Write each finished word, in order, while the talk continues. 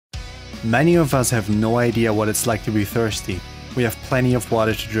Many of us have no idea what it's like to be thirsty. We have plenty of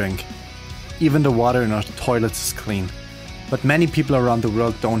water to drink. Even the water in our toilets is clean. But many people around the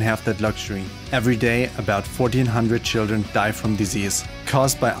world don't have that luxury. Every day, about 1,400 children die from disease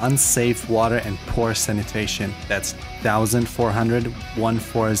caused by unsafe water and poor sanitation. That's 1,400.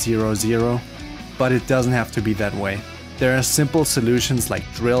 But it doesn't have to be that way. There are simple solutions like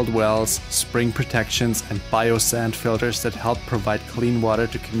drilled wells, spring protections, and biosand filters that help provide clean water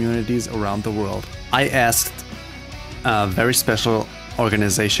to communities around the world. I asked a very special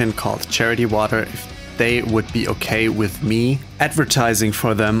organization called Charity Water if they would be okay with me advertising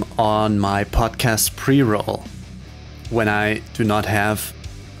for them on my podcast pre-roll when I do not have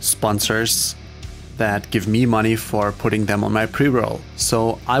sponsors that give me money for putting them on my pre-roll.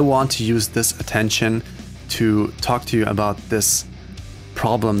 So I want to use this attention to talk to you about this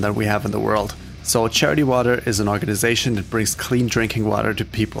problem that we have in the world. So Charity Water is an organization that brings clean drinking water to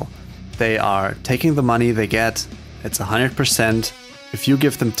people. They are taking the money they get, it's 100%. If you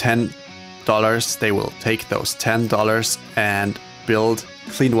give them $10, they will take those $10 and build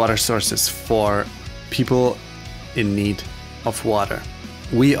clean water sources for people in need of water.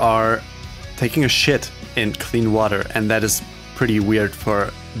 We are taking a shit in clean water, and that is pretty weird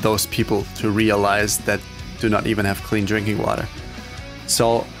for those people to realize that do not even have clean drinking water.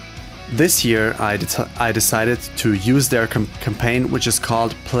 So this year I decided to use their campaign, which is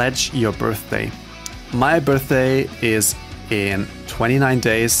called Pledge Your Birthday. My birthday is in 29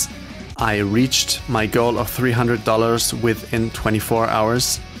 days. I reached my goal of $300 within 24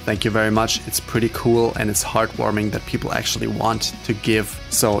 hours. Thank you very much. It's pretty cool and it's heartwarming that people actually want to give.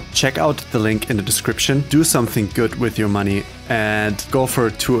 So check out the link in the description. Do something good with your money and go for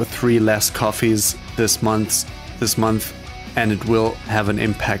 2 or 3 less coffees this month, and it will have an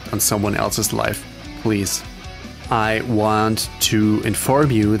impact on someone else's life. Please. I want to inform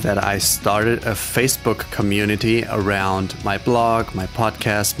you that I started a Facebook community around my blog, my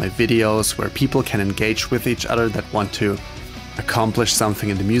podcast, my videos, where people can engage with each other that want to accomplish something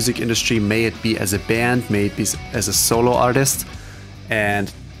in the music industry, may it be as a band, may it be as a solo artist.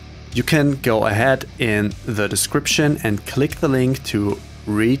 And you can go ahead in the description and click the link to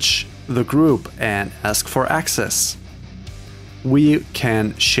reach the group and ask for access. We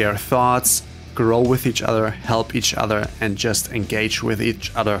can share thoughts, grow with each other, help each other, and just engage with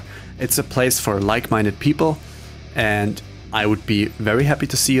each other. It's a place for like-minded people, and I would be very happy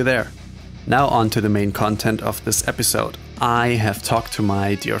to see you there. Now on to the main content of this episode. I have talked to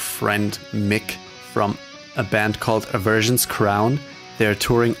my dear friend Mick from a band called Aversions Crown. They're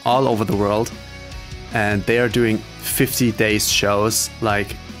touring all over the world, and they are doing 50 days shows.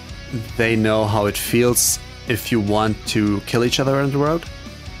 Like, they know how it feels if you want to kill each other on the road.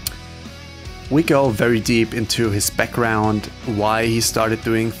 We go very deep into his background, why he started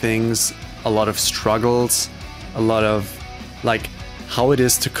doing things, a lot of struggles, a lot of like how it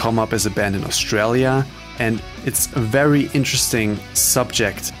is to come up as a band in Australia, and it's a very interesting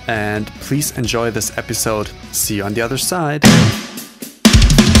subject. And please enjoy this episode. See you on the other side.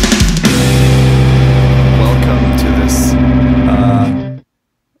 Welcome to this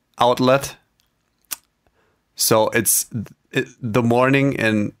outlet. So it's the morning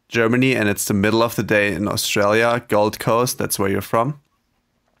in Germany and it's the middle of the day in Australia, Gold Coast. That's where you're from.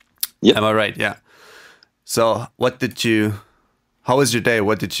 Yeah. Am I right? Yeah. So how was your day?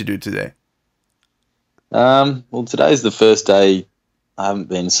 What did you do today? Well, today's the first day I haven't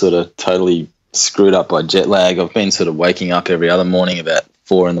been sort of totally screwed up by jet lag. I've been sort of waking up every other morning about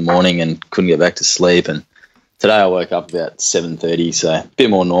 4 a.m. and couldn't get back to sleep. And today I woke up about 7:30, so a bit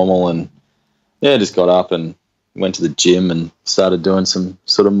more normal. And yeah, just got up and went to the gym and started doing some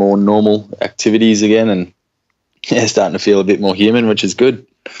sort of more normal activities again, and yeah, starting to feel a bit more human, which is good.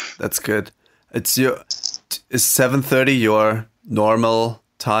 That's good. Is 7:30 your normal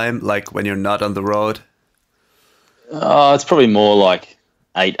time, like when you're not on the road? It's probably more like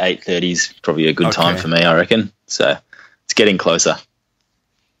 8:30 is probably a good time for me, I reckon. So it's getting closer.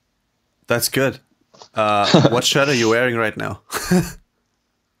 That's good. What shirt are you wearing right now?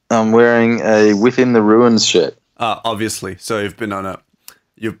 I'm wearing a Within the Ruins shirt. Obviously. So you've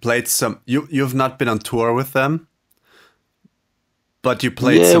played you've not been on tour with them, but you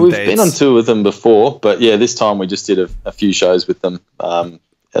played some dates. Yeah, we've been on tour with them before, but yeah, this time we just did a few shows with them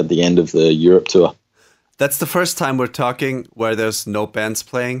at the end of the Europe tour. That's the first time we're talking where there's no bands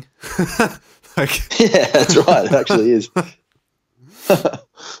playing. Yeah, that's right. It actually is.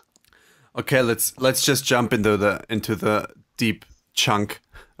 Okay, let's just jump into the deep chunk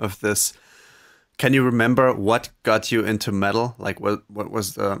of this. Can you remember what got you into metal? Like what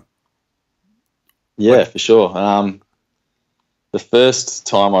was the... Yeah, for sure. the first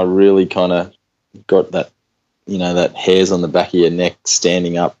time I really kind of got that, that hairs on the back of your neck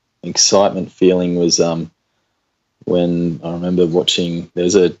standing up excitement feeling was when I remember watching,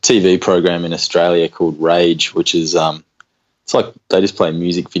 there's a TV program in Australia called Rage, which is, it's like they just play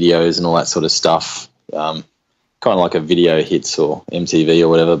music videos and all that sort of stuff, kind of like a video hits or MTV or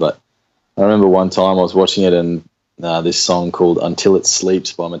whatever. But I remember one time I was watching it and this song called Until It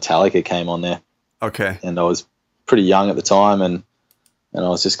Sleeps by Metallica came on there. Okay. And I was pretty young at the time and I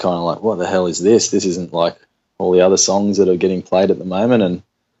was just kind of like, what the hell is this? This isn't like all the other songs that are getting played at the moment.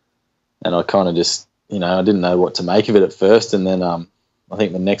 And I kind of just, I didn't know what to make of it at first. And then I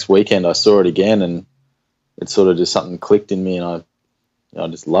think the next weekend I saw it again and it sort of just something clicked in me and I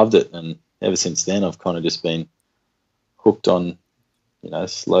just loved it. And ever since then I've kind of just been hooked on,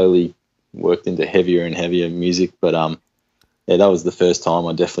 slowly worked into heavier and heavier music. But yeah, that was the first time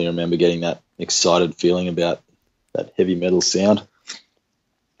I definitely remember getting that excited feeling about that heavy metal sound.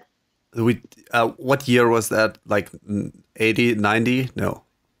 What year was that? Like 80, 90? No.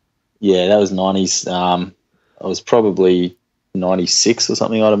 Yeah, that was 90s. I was probably 96 or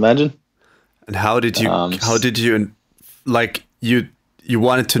something, I'd imagine. And how did you like you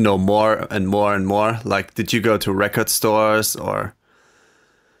wanted to know more and more and more? Like, did you go to record stores or?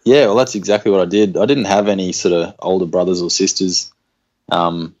 Yeah, well, that's exactly what I did. I didn't have any sort of older brothers or sisters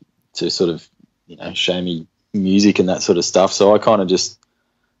to sort of, show me music and that sort of stuff. So I kind of just,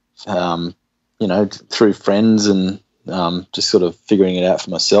 through friends and just sort of figuring it out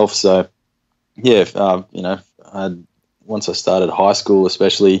for myself. So, yeah, once I started high school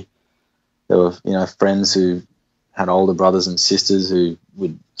especially, there were, friends who had older brothers and sisters who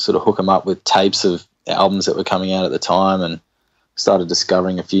would sort of hook them up with tapes of albums that were coming out at the time and started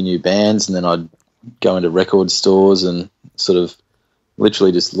discovering a few new bands. And then I'd go into record stores and sort of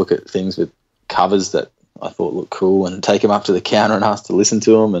literally just look at things with covers that I thought looked cool and take them up to the counter and ask to listen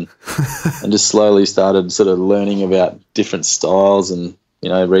to them and just slowly started sort of learning about different styles and,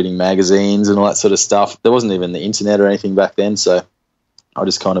 reading magazines and all that sort of stuff. There wasn't even the internet or anything back then. So I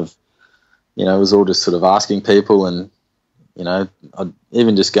just kind of, it was all just sort of asking people and, I'd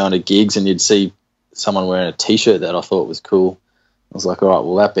even just going to gigs and you'd see someone wearing a T-shirt that I thought was cool. I was like, all right,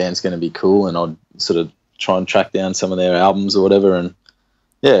 well, that band's going to be cool. And I'd sort of try and track down some of their albums or whatever. And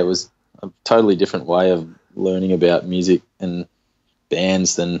yeah, it was a totally different way of learning about music and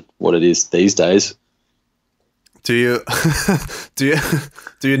bands than what it is these days. Do you do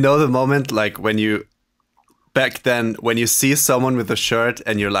you know the moment like when you back then when you see someone with a shirt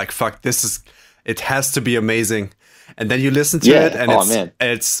and you're like, fuck, it has to be amazing, and then you listen to it and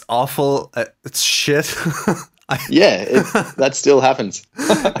it's awful, it's shit. That still happens.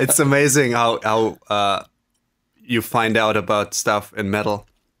 It's amazing how you find out about stuff in metal.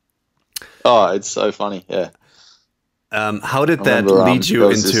 Oh, it's so funny. Yeah. How did that lead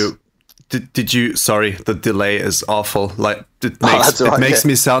you into? Did you? Sorry, the delay is awful. Like it makes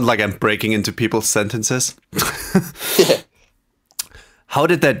me sound like I'm breaking into people's sentences. Yeah. How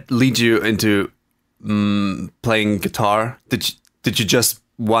did that lead you into playing guitar? Did you just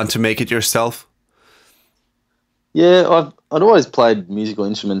want to make it yourself? Yeah, I'd always played musical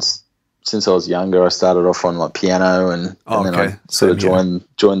instruments since I was younger. I started off on like piano and then I sort of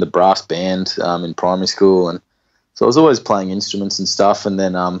joined the brass band in primary school, and so I was always playing instruments and stuff. And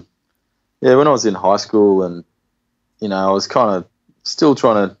then when I was in high school and I was kind of still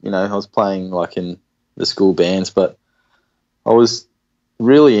trying to I was playing like in the school bands, but I was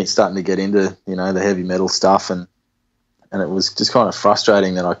really starting to get into the heavy metal stuff, and it was just kind of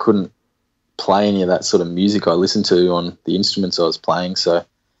frustrating that I couldn't play any of that sort of music I listened to on the instruments I was playing. So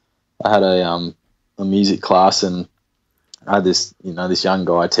I had a music class, and I had this this young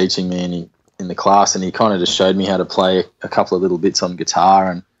guy teaching me in the class, and he kind of just showed me how to play a couple of little bits on guitar,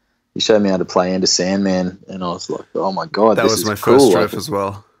 and he showed me how to play Enter Sandman, and I was like, oh my god, that was my first riff as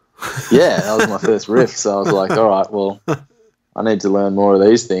well. Yeah, that was my first riff. So I was like, all right, well, I need to learn more of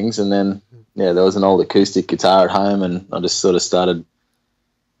these things. And then there was an old acoustic guitar at home, and I just sort of started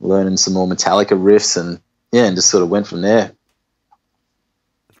learning some more Metallica riffs, and just sort of went from there.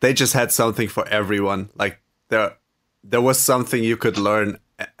 They just had something for everyone. Like there was something you could learn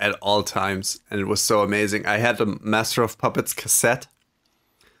at all times, and it was so amazing. I had a Master of Puppets cassette,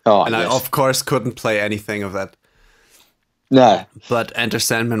 and I of course couldn't play anything of that. No, but Enter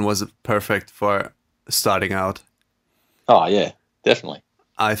Sandman was perfect for starting out. Oh yeah, definitely.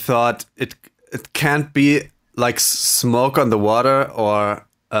 I thought it can't be like Smoke on the Water or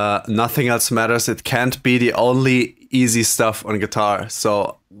Nothing Else Matters. It can't be the only easy stuff on guitar.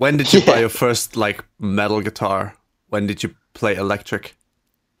 So when did you buy your first like metal guitar? When did you play electric?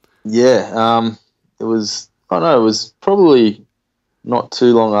 Yeah, it was probably not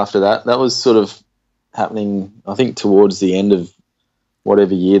too long after that. That was sort of happening, I think, towards the end of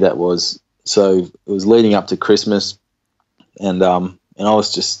whatever year that was. So it was leading up to Christmas, and I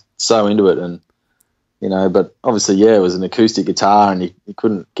was just so into it, and but obviously, it was an acoustic guitar, and you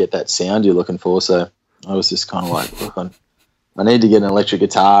couldn't get that sound you're looking for. So I was just kind of like, look, I need to get an electric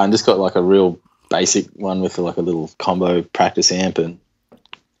guitar, and just got like a real basic one with like a little combo practice amp, and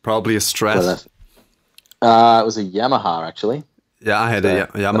probably a Strat. it was a Yamaha actually. Yeah, I had a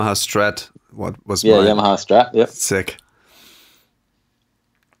Yamaha Strat. What was mine? Yeah, Yamaha Strat. Yep. Sick.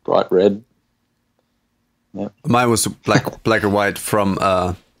 Bright red. Yep. Mine was black or white from.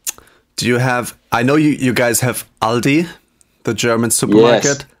 Do you have? I know you guys have Aldi, the German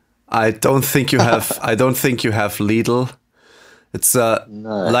supermarket. Yes. I don't think you have. I don't think you have Lidl. It's no.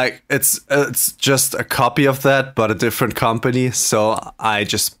 Like it's just a copy of that, but a different company. So I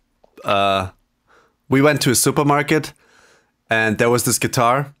just we went to a supermarket, and there was this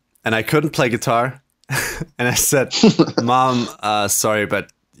guitar, and I couldn't play guitar, and I said, "Mom, sorry,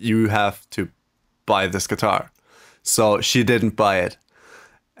 but you have to buy this guitar." So she didn't buy it,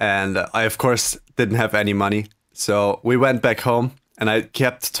 and I of course didn't have any money. So we went back home, and I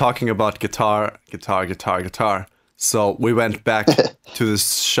kept talking about guitar. So we went back to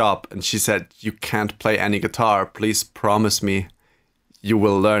this shop, and she said, "You can't play any guitar. Please promise me you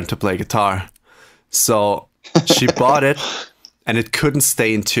will learn to play guitar." So she bought it, and it couldn't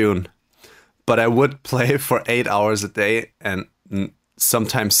stay in tune. But I would play for 8 hours a day, and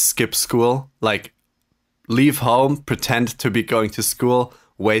sometimes skip school, like leave home, pretend to be going to school,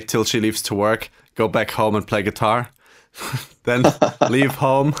 wait till she leaves to work, go back home and play guitar, then leave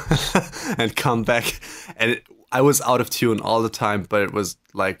home and come back. And I was out of tune all the time, but it was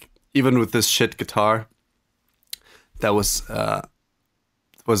like, even with this shit guitar, that was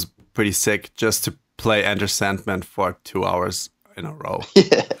pretty sick just to play Enter Sandman for 2 hours in a row.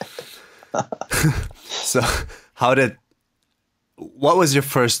 Yeah. So what was your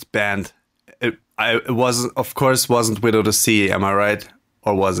first band? It wasn't Widow to See, am I right?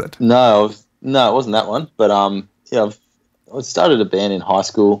 Or was it? No, it wasn't that one. But I started a band in high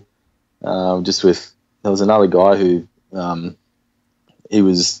school. There was another guy who he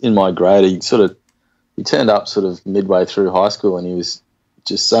was in my grade. He turned up sort of midway through high school, and he was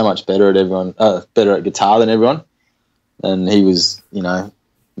just so much better at guitar than everyone. And he was,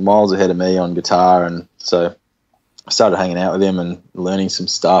 miles ahead of me on guitar, and so I started hanging out with him and learning some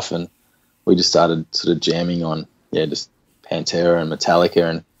stuff, and we just started sort of jamming on just Pantera and Metallica,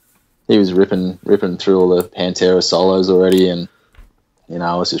 and he was ripping through all the Pantera solos already, and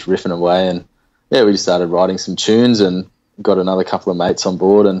I was just riffing away, and we just started writing some tunes and got another couple of mates on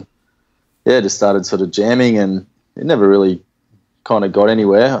board, and just started sort of jamming, and it never really kind of got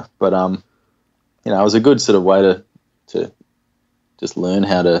anywhere, but it was a good sort of way to just learn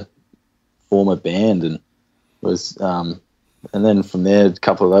how to form a band, and and then from there, a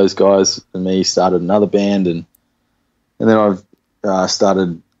couple of those guys and me started another band, and then I've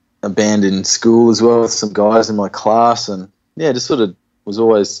started a band in school as well with some guys in my class, and just sort of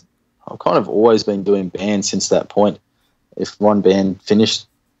I've kind of always been doing bands since that point. If one band finished,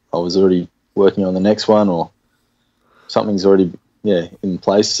 I was already working on the next one, or something's already in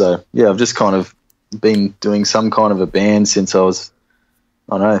place. So I've just kind of been doing some kind of a band since I was,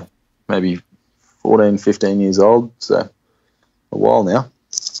 I don't know, maybe 14, 15 years old. So a while now.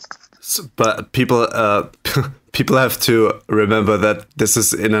 But people have to remember that this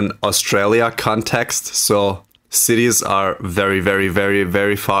is in an Australia context, so cities are very, very, very,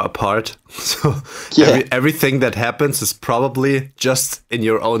 very far apart. So everything that happens is probably just in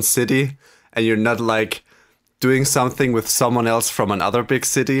your own city, and you're not like doing something with someone else from another big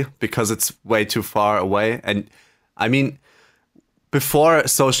city because it's way too far away. And I mean, before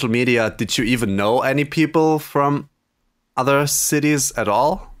social media, did you even know any people from other cities at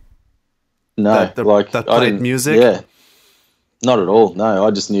all? No, that played music? Yeah, not at all. No,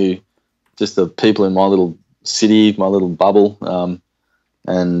 I just knew just the people in my little city, my little bubble.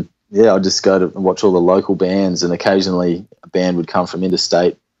 And I'd just go to watch all the local bands, and occasionally a band would come from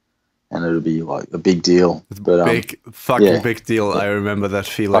interstate, and it would be like a big deal. But big deal. I remember that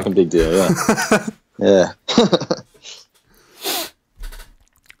feeling. Fucking big deal, yeah. Yeah.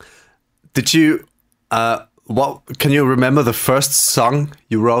 Did you can you remember the first song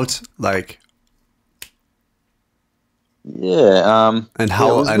you wrote? Like, and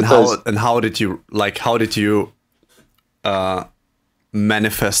how did you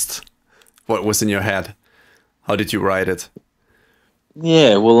manifest what was in your head? How did you write it?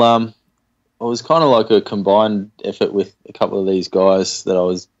 Yeah, well, it was kind of like a combined effort with a couple of these guys that I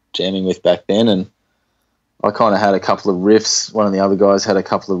was jamming with back then, and I kind of had a couple of riffs. One of the other guys had a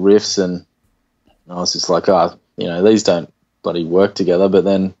couple of riffs, and I was just like, these don't bloody work together. But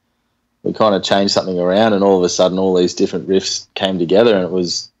then we kind of changed something around, and all of a sudden all these different riffs came together, and it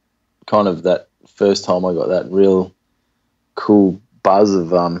was kind of that first time I got that real cool buzz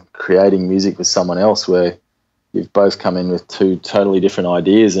of creating music with someone else, where you've both come in with two totally different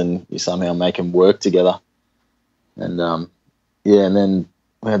ideas and you somehow make them work together. And and then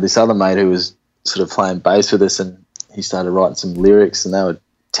we had this other mate who was sort of playing bass with us, and he started writing some lyrics, and they were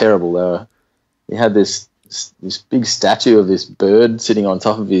terrible. He had this big statue of this bird sitting on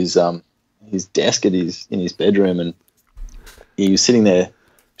top of his desk in his bedroom, and he was sitting there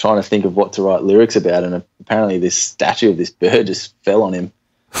trying to think of what to write lyrics about, and apparently this statue of this bird just fell on him,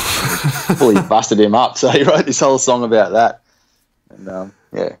 fully busted him up. So he wrote this whole song about that, and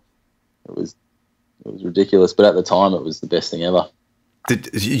it was ridiculous, but at the time it was the best thing ever.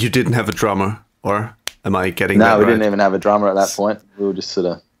 You didn't have a drummer, or am I getting that right? No, we didn't right? even have a drummer at that point. We were just sort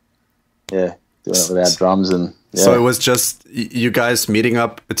of doing it with our drums, and so it was just you guys meeting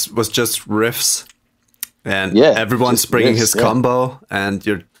up. It was just riffs, and everyone's bringing his combo, and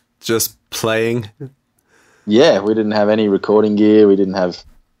you're just playing. Yeah, we didn't have any recording gear. We didn't have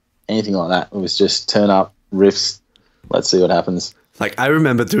anything like that. It was just turn up, riffs, let's see what happens. Like, I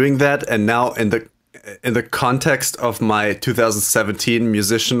remember doing that, and now in the context of my 2017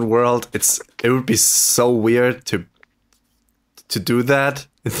 musician world, it would be so weird to do that.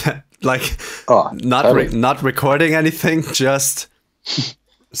 Like, not recording anything, just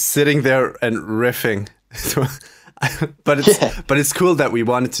sitting there and riffing. But it's cool that we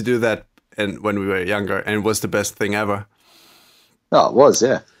wanted to do that when we were younger, and it was the best thing ever. Oh, it was,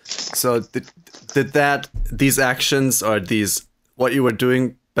 yeah. So did these actions, or what you were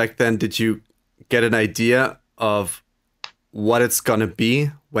doing back then, did you get an idea of what it's gonna be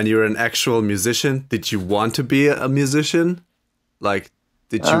when you're an actual musician? Did you want to be a musician? Like,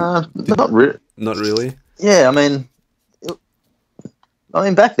 did you? Not really. Yeah, I mean,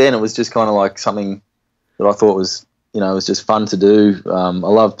 back then it was just kind of like something that I thought was, it was just fun to do. I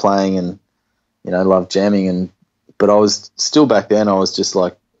love playing and, love jamming, but I was still, back then I was just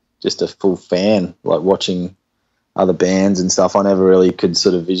a full fan, like watching other bands and stuff. I never really could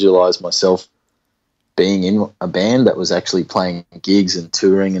sort of visualize myself being in a band that was actually playing gigs and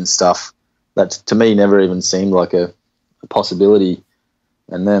touring and stuff. That to me never even seemed like a possibility.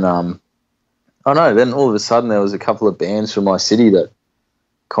 And then then all of a sudden there was a couple of bands from my city that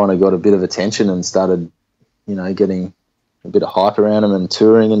kind of got a bit of attention and started, getting a bit of hype around them and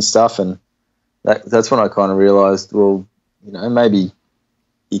touring and stuff. And that's when I kind of realized, well, maybe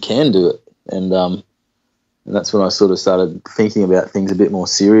you can do it. And that's when I sort of started thinking about things a bit more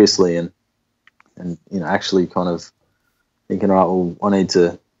seriously, and actually kind of thinking, all right, well, I need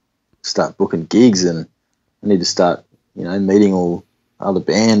to start booking gigs, and I need to start, meeting all other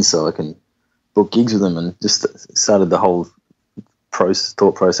bands so I can book gigs with them, and just started the whole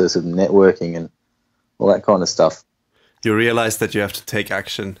thought process of networking and all that kind of stuff. You realize that you have to take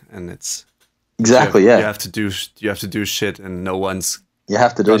action, and it's exactly you have to do shit, and no one's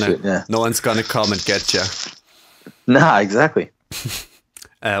gonna come and get you. Nah, exactly.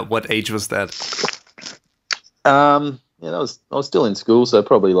 What age was that? I was still in school, so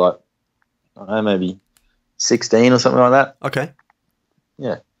probably like, I don't know, maybe 16 or something like that. Okay.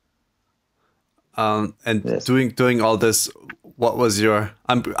 Yeah. Doing all this, what was your?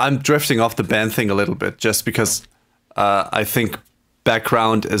 I'm drifting off the band thing a little bit, just because I think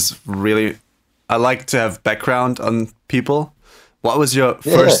background is really. I like to have background on people. What was your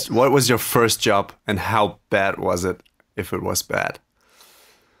first? What was your first job, and how bad was it, if it was bad?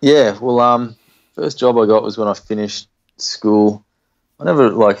 Yeah, well, first job I got was when I finished school. I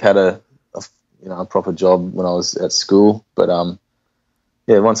never had a proper job when I was at school, but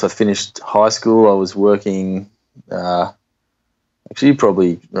once I finished high school, I was working. Actually, you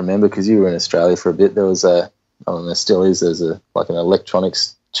probably remember because you were in Australia for a bit. There was there still is. There's an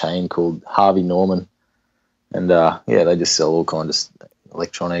electronics chain called Harvey Norman, and they just sell all kinds of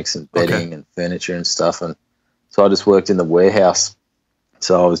electronics and bedding and furniture and stuff. And so I just worked in the warehouse.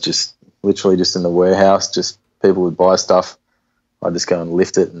 So I was just literally just in the warehouse. Just people would buy stuff. I'd just go and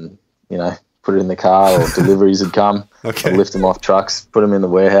lift it and put it in the car, or deliveries would come. I'd lift them off trucks, put them in the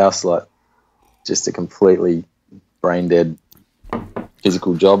warehouse, like just a completely brain dead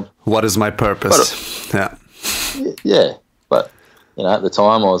physical job. What is my purpose? But, yeah. But, at the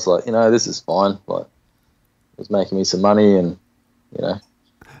time I was like, this is fine. Like, it was making me some money, and,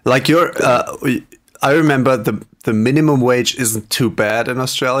 Like I remember the minimum wage isn't too bad in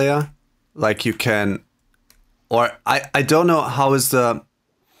Australia. Like you can, or I don't know how is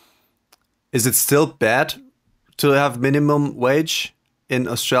it still bad to have minimum wage in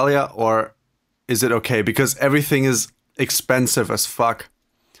Australia, or is it okay? Because everything is expensive as fuck.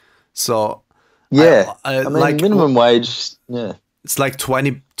 So Yeah, I mean, like minimum wage. Yeah, it's like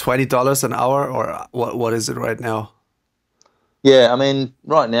 $20 an hour, or what is it right now? yeah. I mean,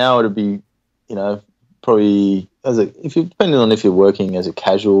 right now it'd be, probably depending on if you're working as a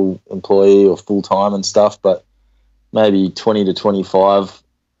casual employee or full time and stuff, but maybe 20 to 25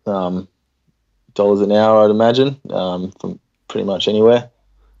 dollars an hour, I'd imagine, from pretty much anywhere.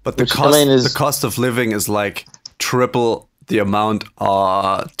 But the cost of living is like triple the amount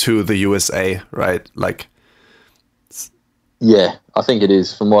to the USA, right? Like, yeah, I think it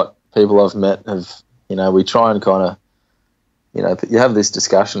is. From what people I've met we try and kind of, you have this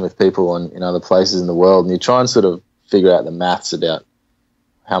discussion with people in other places in the world, and you try and sort of figure out the maths about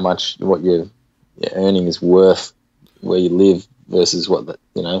how much what your earning is worth where you live versus what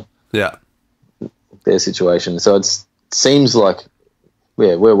their situation. So it seems like,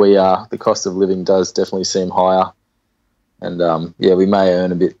 where we are, the cost of living does definitely seem higher, and we may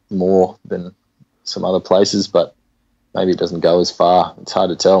earn a bit more than some other places, but maybe it doesn't go as far. It's hard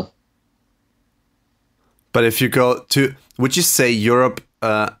to tell. But if you go to, would you say Europe,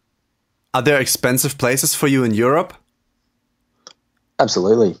 are there expensive places for you in Europe?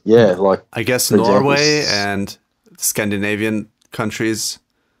 Absolutely, yeah. Like, I guess Norway and Scandinavian countries.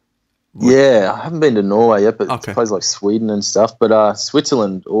 Yeah, I haven't been to Norway yet, but places like Sweden and stuff. But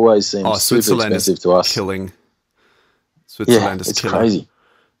Switzerland always seems super expensive to us. Killing. Switzerland is it's killing. Crazy.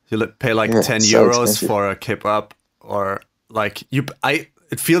 You pay like 10 euros for a kebab, or like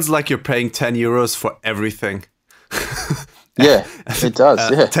it feels like you're paying 10 euros for everything. Yeah, it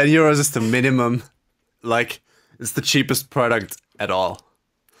does. 10 euros is the minimum. Like, it's the cheapest product at all.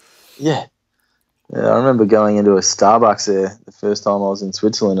 Yeah. Yeah, I remember going into a Starbucks there the first time I was in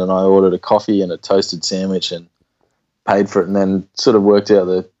Switzerland, and I ordered a coffee and a toasted sandwich and paid for it, and then sort of worked out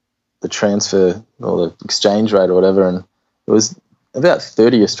the transfer or the exchange rate or whatever, and it was about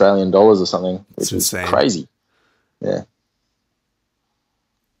 30 Australian dollars or something, which is crazy. Yeah.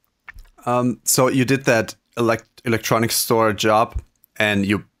 So you did that electronic store job, and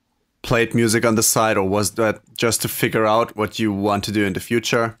you played music on the side, or was that just to figure out what you want to do in the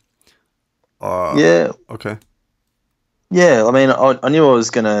future? Yeah. Okay. Yeah, I mean, I knew I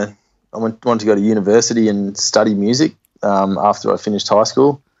wanted to go to university and study music after I finished high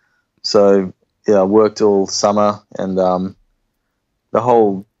school. So, yeah, I worked all summer, and the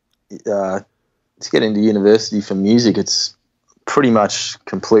whole, to get into university for music, it's pretty much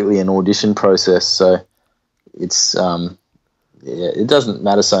completely an audition process. So it's, it doesn't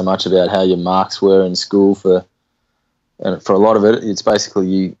matter so much about how your marks were in school and for a lot of it, it's basically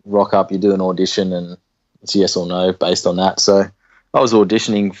you rock up, you do an audition, and it's yes or no based on that. So I was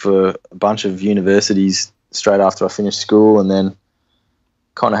auditioning for a bunch of universities straight after I finished school, and then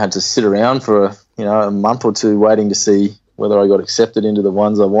kind of had to sit around for a month or two waiting to see whether I got accepted into the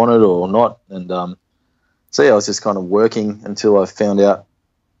ones I wanted or not. And so I was just kind of working until I found out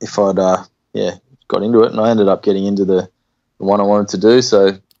if I'd got into it, and I ended up getting into the one I wanted to do.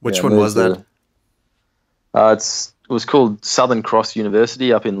 So which one was that? It was called Southern Cross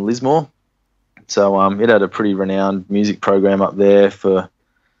University up in Lismore. So it had a pretty renowned music program up there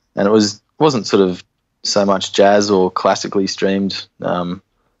and it wasn't sort of so much jazz or classically streamed.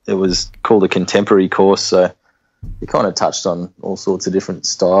 It was called a contemporary course, so it kind of touched on all sorts of different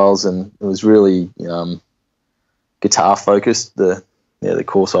styles, and it was really guitar focused. The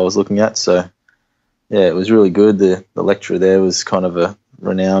course I was looking at, so yeah, it was really good. The lecturer there was kind of a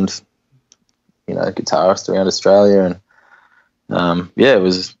renowned guitarist around Australia, and I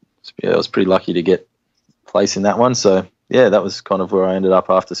was pretty lucky to get a place in that one. So yeah, that was kind of where I ended up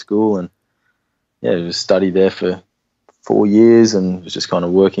after school, and yeah, I just studied there for 4 years and was just kind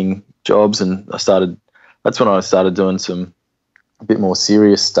of working jobs, and that's when I started doing a bit more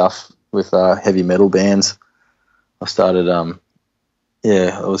serious stuff with heavy metal bands. I started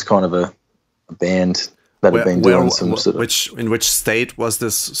it was kind of a band that had been doing some sort of... In which state was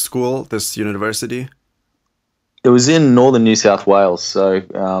this school, this university? It was in northern New South Wales, so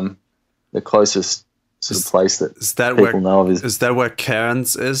the closest sort of place that people know of is... Is that where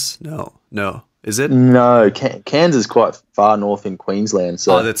Cairns is? No. Is it? No, Cairns is quite far north in Queensland.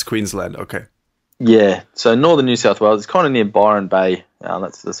 So that's Queensland, okay. Yeah, so northern New South Wales, it's kind of near Byron Bay.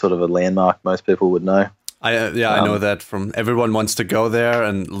 That's the sort of a landmark most people would know. I know that from... Everyone wants to go there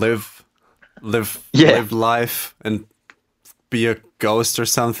and live life and be a ghost or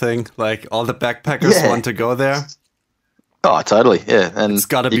something. Like, all the backpackers want to go there. Oh, totally, yeah. And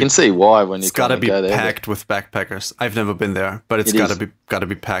you can see why when you go there. It's got to be packed with backpackers. I've never been there, but it's got to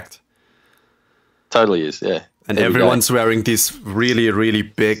be packed. Totally is, yeah. and every everyone's day. wearing these really, really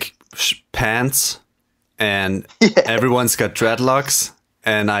big pants, and everyone's got dreadlocks,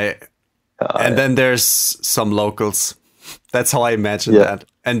 and then there's some locals. That's how I imagine that,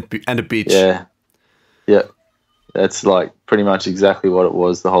 and a beach. Yeah, yeah, that's like pretty much exactly what it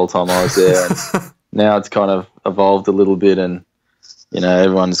was the whole time I was there. And now it's kind of evolved a little bit, and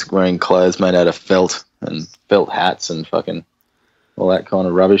everyone's wearing clothes made out of felt and felt hats and fucking all that kind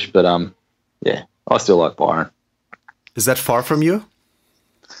of rubbish. But yeah, I still like Byron. Is that far from you?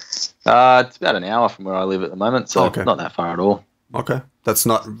 It's about an hour from where I live at the moment, so not that far at all. Okay,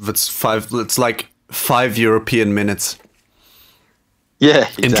 it's like 5 European minutes. Yeah,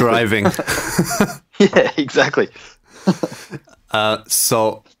 exactly. In driving. Yeah, exactly.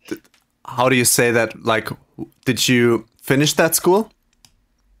 So, how do you say that? Like, did you finish that school?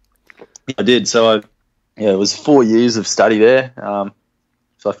 I did. So it was 4 years of study there.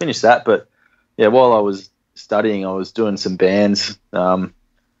 So I finished that, but yeah, while I was studying, I was doing some bands. I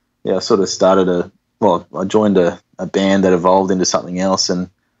sort of started I joined a band that evolved into something else, and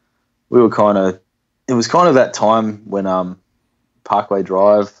it was kind of that time when Parkway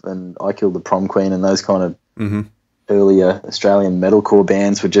Drive and I Killed the Prom Queen and those kind of earlier Australian metalcore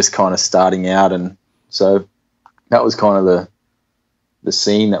bands were just kind of starting out, and so that was kind of the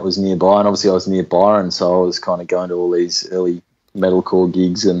scene that was nearby. And obviously I was near Byron, so I was kind of going to all these early metalcore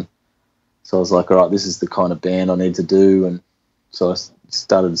gigs, and so I was like, all right, this is the kind of band I need to do. And so I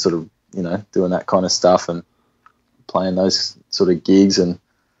started sort of doing that kind of stuff and playing those sort of gigs and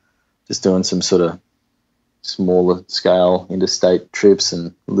just doing some sort of smaller scale interstate trips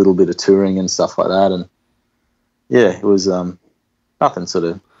and a little bit of touring and stuff like that. And yeah, it was nothing sort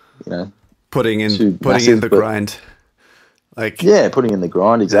of putting in the grind. Like, yeah, putting in the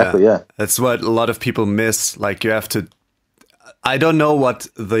grind, exactly. Yeah, that's what a lot of people miss. Like, you have to, I don't know what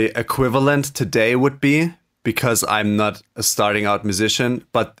the equivalent today would be, because I'm not a starting out musician,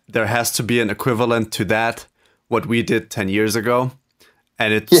 but there has to be an equivalent to that, what we did 10 years ago.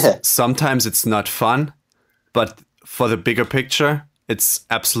 And sometimes it's not fun, but for the bigger picture, it's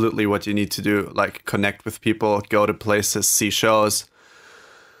absolutely what you need to do. Like, connect with people, go to places, see shows,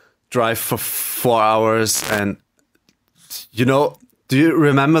 drive for 4 hours. And, do you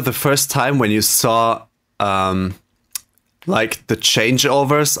remember the first time when you saw like the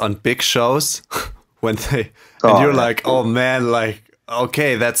changeovers on big shows? When you're like, oh man, like,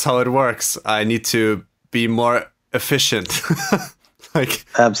 okay, that's how it works. I need to be more efficient. Like,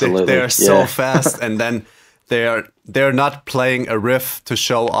 absolutely, they are so fast, and then they're not playing a riff to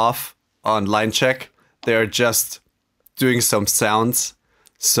show off on line check. They're just doing some sounds,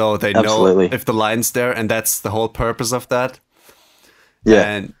 so they know if the line's there, and that's the whole purpose of that. Yeah,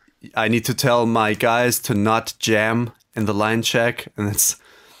 and I need to tell my guys to not jam in the line check, and it's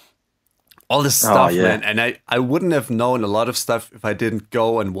all this stuff, man. And I wouldn't have known a lot of stuff if I didn't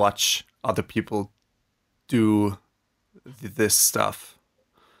go and watch other people do this stuff.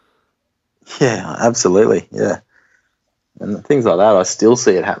 Yeah, absolutely. Yeah. And things like that, I still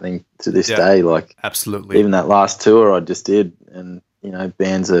see it happening to this day. Like, absolutely. Even that last tour I just did, and,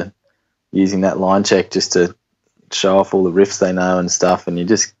 bands are using that line check just to show off all the riffs they know and stuff. And you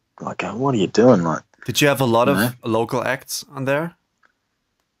just like, what are you doing? Like, did you have a lot of local acts on there?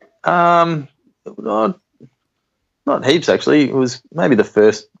 Not heaps actually. It was maybe the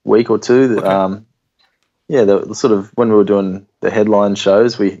first week or two. Okay. The sort of when we were doing the headline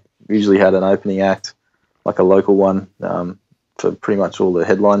shows, we usually had an opening act, like a local one, for pretty much all the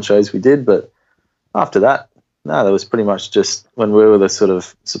headline shows we did. But after that, no, there was pretty much just when we were the sort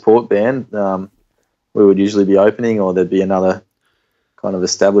of support band, we would usually be opening, or there'd be another kind of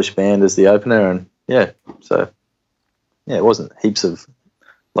established band as the opener, and it wasn't heaps of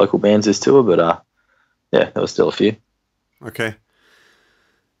local bands this tour, but there was still a few. Okay.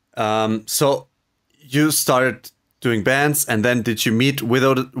 So you started doing bands, and then did you meet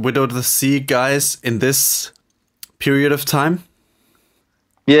Widow the Sea guys in this period of time?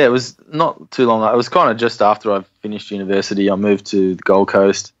 Yeah, it was not too long. It was kind of just after I finished university. I moved to the Gold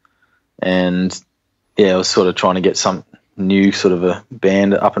Coast, and I was sort of trying to get some new sort of a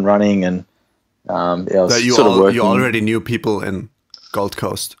band up and running, and I was working. You already knew people in Gold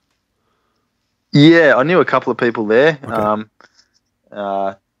Coast? Yeah, I knew a couple of people there. Okay.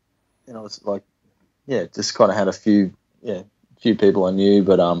 I was like, just kind of had a few people I knew,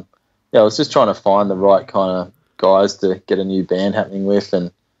 but I was just trying to find the right kind of guys to get a new band happening with,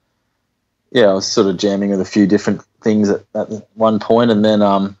 and I was sort of jamming with a few different things at one point, and then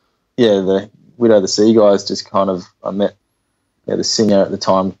the Widow the Sea guys just kind of, I met the singer at the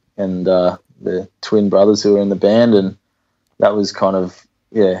time and the twin brothers who were in the band, and that was kind of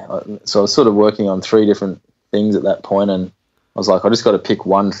so I was sort of working on 3 different things at that point, and I was like, I just got to pick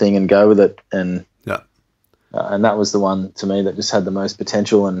one thing and go with it, and and that was the one to me that just had the most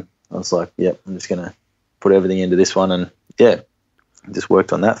potential, and I was like, yep, I'm just gonna put everything into this one, and just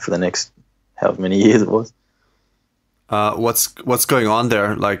worked on that for the next however many years it was. What's going on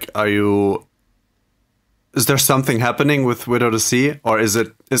there? Like, is there something happening with Widow to See, or is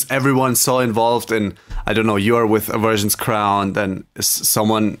everyone so involved in, I don't know, you're with Aversions Crown, then is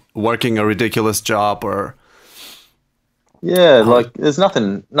someone working a ridiculous job, or? Yeah, like there's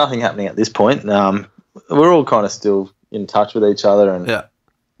nothing happening at this point. We're all kind of still in touch with each other, and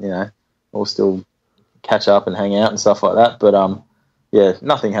you know, we'll still catch up and hang out and stuff like that. But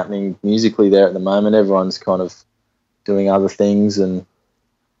nothing happening musically there at the moment. Everyone's kind of doing other things, and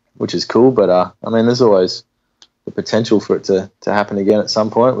which is cool. But I mean, there's always the potential for it to happen again at some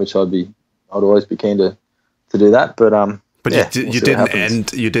point, which I'd always be keen to do that. But you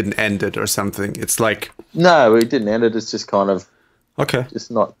didn't end it or something. It's like, no, we didn't end it. It's just kind of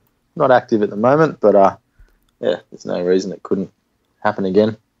just not active at the moment. But there's no reason it couldn't happen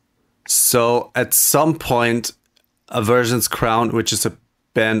again. So at some point, Aversions Crown, which is a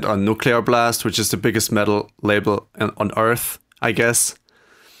band on Nuclear Blast, which is the biggest metal label on Earth, I guess.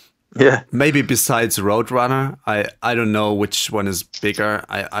 Yeah. Maybe besides Roadrunner, I don't know which one is bigger.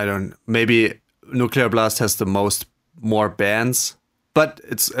 I don't. Maybe Nuclear Blast has the more bands, but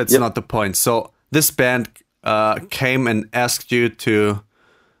it's not the point. So this band came and asked you to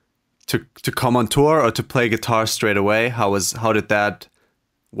come on tour or to play guitar straight away. How did that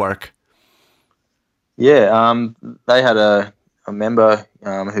work? Yeah, they had a member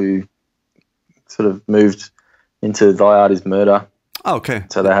who sort of moved into Thy Art Is Murder. Oh, okay.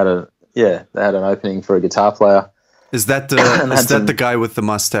 So they had an opening for a guitar player. Is that the guy with the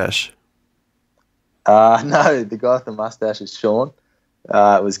mustache? No, the guy with the mustache is Sean.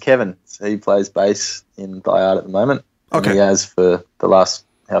 It was Kevin. So he plays bass in Thy Art at the moment. Okay. And he has for the last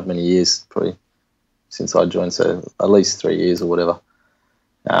how many years, probably since I joined, so at least 3 years or whatever.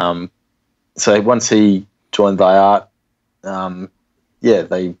 So once he joined Thy Art,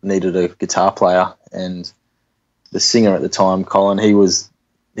 they needed a guitar player, and the singer at the time, Colin, he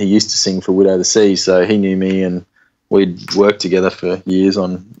used to sing for Widow to See, so he knew me, and we'd worked together for years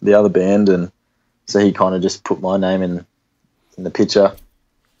on the other band, and so he kind of just put my name in the picture,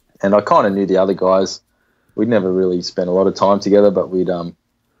 and I kind of knew the other guys. We'd never really spent a lot of time together, but we kind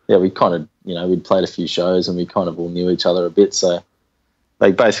of, we'd played a few shows, and we kind of all knew each other a bit, so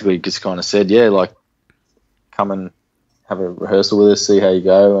they basically just kind of said, come and have a rehearsal with us, see how you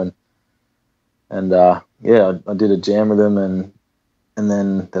go, and I did a jam with them, and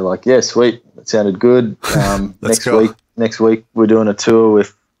then they're like, yeah, sweet, that sounded good. Next week we're doing a tour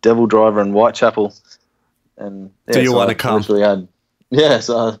with Devil Driver and Whitechapel, and do you want to come? So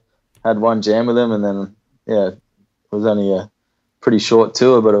I had one jam with them, and then it was only a pretty short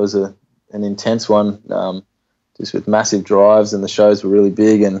tour, but it was an intense one. Just with massive drives, and the shows were really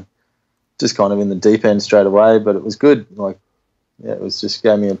big, and just kind of in the deep end straight away. But it was good. It was just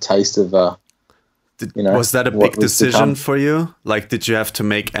gave me a taste of. Was that a big decision for you? Like, did you have to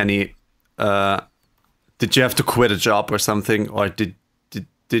make any? Did you have to quit a job or something, or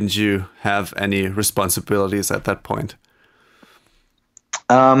didn't you have any responsibilities at that point?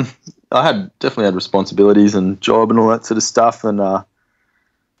 I definitely had responsibilities and job and all that sort of stuff, and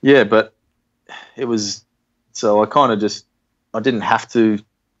but it was. So I kind of I didn't have to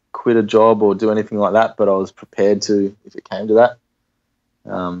quit a job or do anything like that, but I was prepared to if it came to that.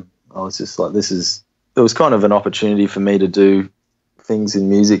 I was just like, it was kind of an opportunity for me to do things in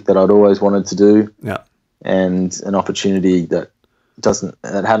music that I'd always wanted to do. Yeah. And an opportunity that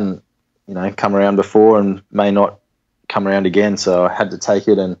hadn't, come around before and may not come around again. So I had to take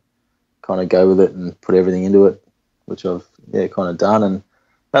it and kind of go with it and put everything into it, which I've, kind of done. And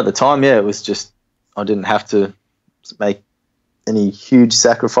at the time, it was just, I didn't have to make any huge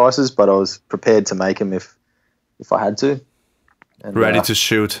sacrifices, but I was prepared to make them if I had to. And, ready to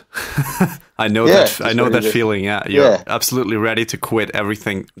shoot. I know that. I know that feeling. Yeah, you're absolutely ready to quit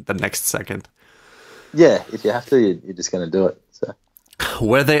everything the next second. Yeah, if you have to, you're just going to do it. So.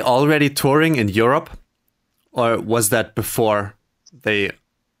 Were they already touring in Europe, or was that before they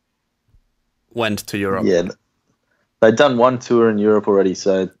went to Europe? Yeah, they'd done one tour in Europe already.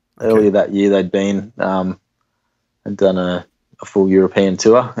 So earlier that year, they'd been had done a full European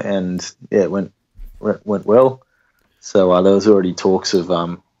tour, and it went well. So there was already talks of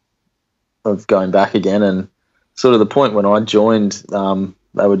going back again, and sort of the point when I joined,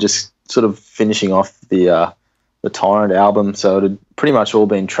 they were just sort of finishing off the Tyrant album, so it had pretty much all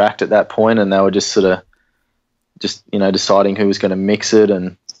been tracked at that point, and they were just sort of deciding who was going to mix it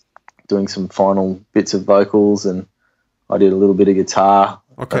and doing some final bits of vocals, and I did a little bit of guitar.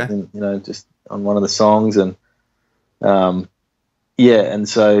 Okay. Just on one of the songs, and and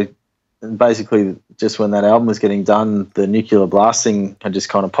so basically just when that album was getting done, the Nuclear Blast thing had just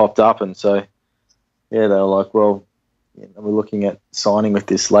kind of popped up, and so they were like, well, we're looking at signing with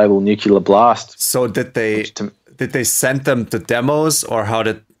this label, Nuclear Blast. So did they send them the demos, or how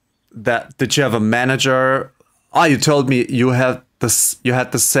did that? Did you have a manager? Oh, you told me you had the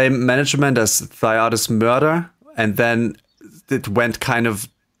same management as Thy Artist Murder, and then it went kind of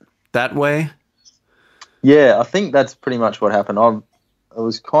that way. Yeah, I think that's pretty much what happened. It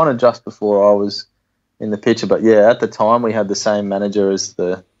was kind of just before I was in the picture, but yeah, at the time we had the same manager as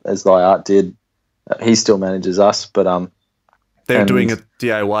Thy Art did. He still manages us, but they're doing it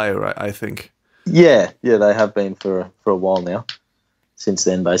DIY, right? I think. Yeah, they have been for a while now, since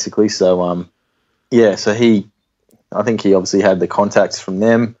then, basically. So so I think he obviously had the contacts from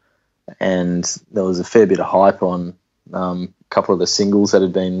them, and there was a fair bit of hype on a couple of the singles that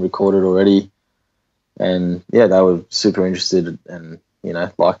had been recorded already, and they were super interested and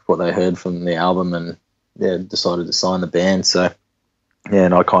liked what they heard from the album, and decided to sign the band. So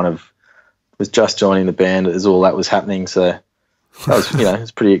and I kind of was just joining the band as all that was happening, so that was it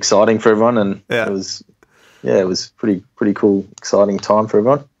was pretty exciting for everyone, and it was pretty cool, exciting time for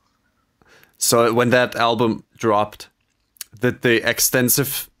everyone. So when that album dropped, did the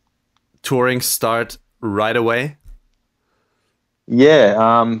extensive touring start right away? Yeah,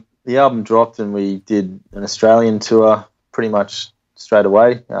 the album dropped and we did an Australian tour pretty much straight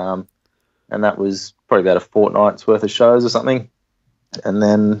away, and that was probably about a fortnight's worth of shows or something. And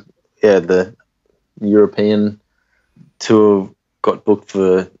then, the European tour got booked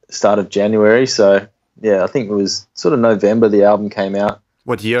for start of January. So, I think it was sort of November the album came out.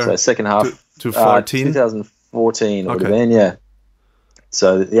 What year? So second half. 2014 it would have been, yeah.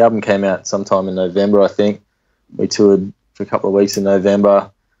 So the album came out sometime in November, I think. We toured for a couple of weeks in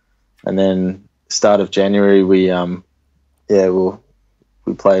November, and then start of January we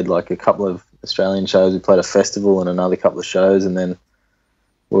played like a couple of Australian shows. We played a festival and another couple of shows, and then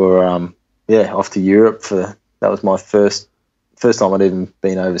we were off to Europe that was my first time I'd even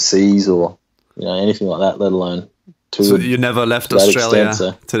been overseas or anything like that, let alone toured. So you never left Australia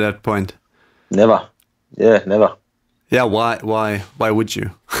to that point? Never. Yeah, never. Yeah, why would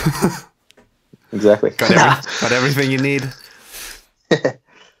you? Exactly. Got everything you need.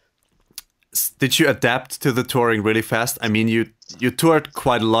 Did you adapt to the touring really fast? I mean, you toured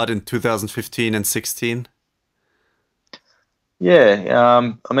quite a lot in 2015 and 16.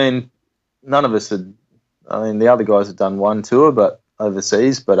 Yeah, I mean, none of us had. I mean, the other guys had done one tour, but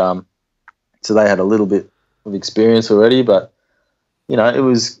overseas. But so they had a little bit of experience already. But it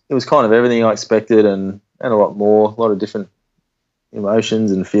was kind of everything I expected, and a lot more, a lot of different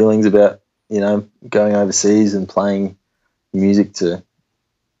emotions and feelings about going overseas and playing music to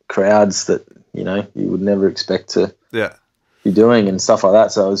crowds that you would never expect to be doing and stuff like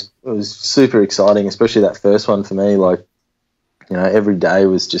that. So it was super exciting, especially that first one for me. Like every day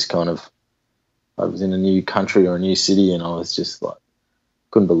was just kind of, I was in a new country or a new city, and I was just like,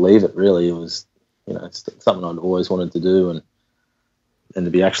 couldn't believe it. Really, it was it's something I'd always wanted to do, and to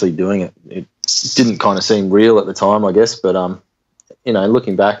be actually doing it, it didn't kind of seem real at the time, I guess. But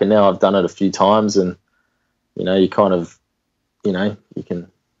looking back, and now I've done it a few times, and you kind of you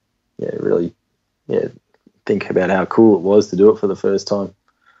can really think about how cool it was to do it for the first time.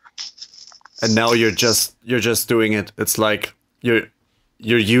 And now you're just doing it. It's like you're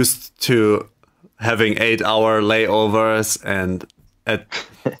used to having 8-hour layovers, and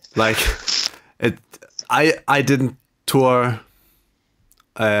I didn't tour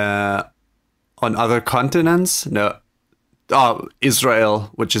on other continents. No. Israel,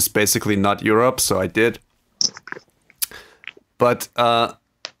 which is basically not Europe, so I did. But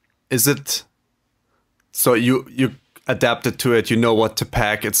is it so you adapted to it? You know what to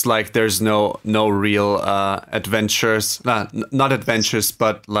pack. It's like there's no real adventures, not adventures,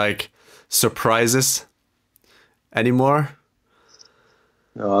 but like surprises anymore.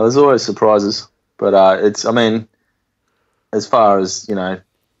 No, there's always surprises, but it's. I mean, as far as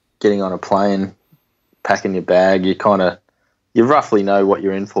getting on a plane, packing your bag, you roughly know what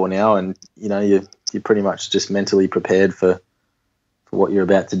you're in for now, and you're pretty much just mentally prepared for what you're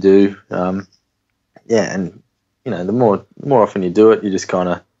about to do. And the more often you do it, you just kind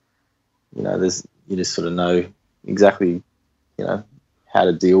of you just sort of know exactly how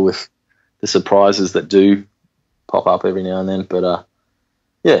to deal with the surprises that do pop up every now and then. But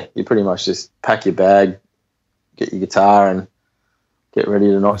you pretty much just pack your bag, get your guitar, and get ready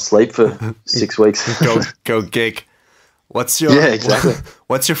to not sleep for 6 weeks. Go gig. Yeah, exactly.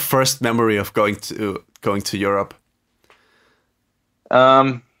 What's your first memory of going to Europe?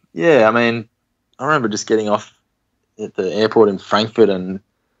 Yeah, I mean, I remember just getting off at the airport in Frankfurt, and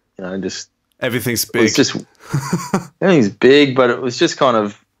just Everything's it was big. just everything's big, but it was just kind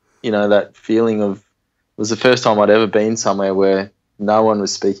of that feeling of, it was the first time I'd ever been somewhere where no one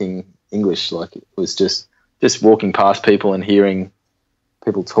was speaking English. Like, it was just walking past people and hearing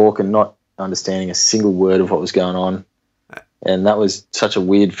people talk and not understanding a single word of what was going on. And that was such a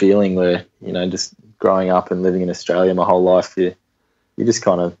weird feeling where, just growing up and living in Australia my whole life, you're just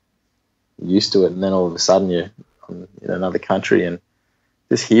kind of used to it. And then all of a sudden you're in another country and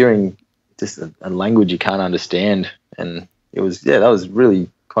just hearing just a language you can't understand. And it was, that was really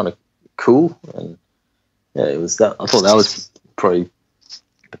kind of cool. And it was that. I thought that was probably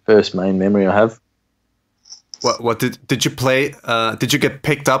the first main memory I have. What did you play? Did you get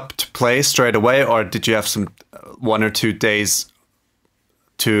picked up to play straight away, or did you have some 1 or 2 days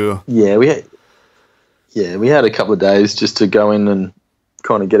to? Yeah, we had a couple of days just to go in and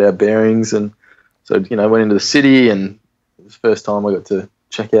kind of get our bearings, and so went into the city, and it was the first time I got to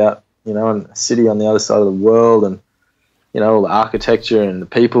check out a city on the other side of the world, and all the architecture and the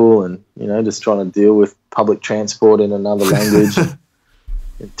people, and just trying to deal with public transport in another language, and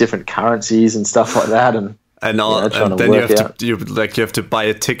different currencies and stuff like that, and then you have to buy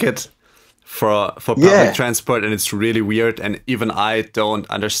a ticket for public transport, and it's really weird, and even I don't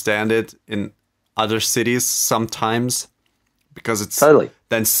understand it in other cities sometimes, because it's totally.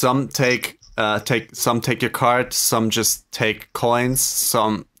 Then some take your card, some just take coins,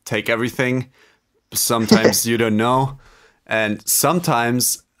 some take everything. Sometimes you don't know, and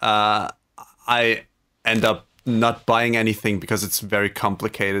sometimes I end up not buying anything because it's very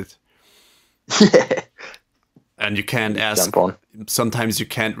complicated. Yeah. And you can't ask. Sometimes you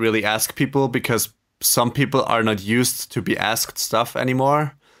can't really ask people, because some people are not used to be asked stuff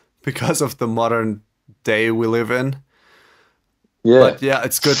anymore because of the modern day we live in. Yeah. But yeah,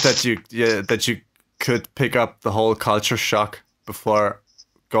 it's good that you could pick up the whole culture shock before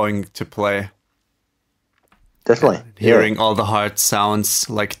going to play. Definitely. And hearing all the hard sounds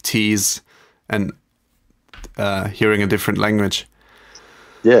like T's and hearing a different language.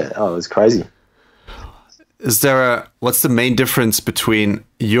 Yeah. Oh, it was crazy. What's the main difference between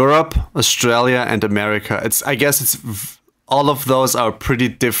Europe, Australia, and America? I guess all of those are pretty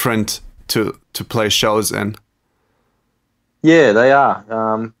different to play shows in. Yeah, they are.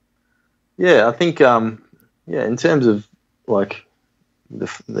 I think in terms of like the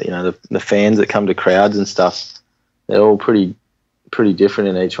fans that come to crowds and stuff, they're all pretty different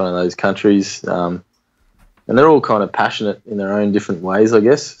in each one of those countries, and they're all kind of passionate in their own different ways, I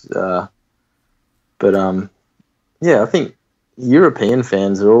guess. But I think European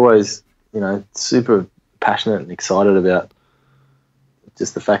fans are always, super passionate and excited about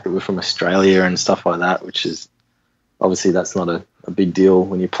just the fact that we're from Australia and stuff like that, which is obviously that's not a big deal.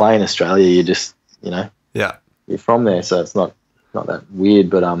 When you play in Australia, you just, you're from there, so it's not that weird.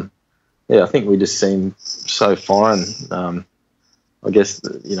 But I think we just seem so foreign. I guess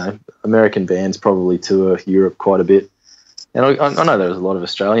American bands probably tour Europe quite a bit. And I know there's a lot of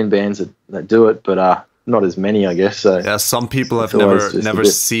Australian bands that do it, but not as many, I guess. So yeah, some people have never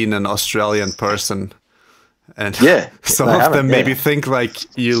seen an Australian person, and some of them maybe think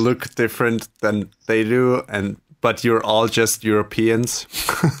like you look different than they do, but you're all just Europeans.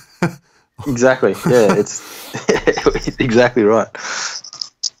 Exactly. Yeah, it's exactly right.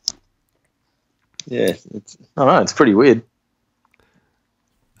 Yeah, I don't know. It's pretty weird.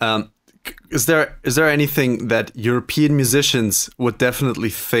 Is there anything that European musicians would definitely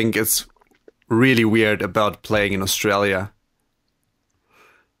think is really weird about playing in Australia?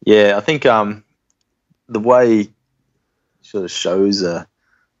 Yeah, I think the way sort of shows are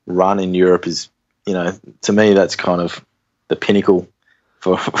run in Europe is, to me that's kind of the pinnacle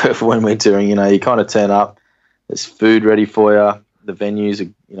for when we're touring. You kind of turn up, there's food ready for you, the venues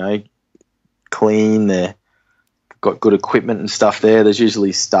are clean, they're got good equipment and stuff there. There's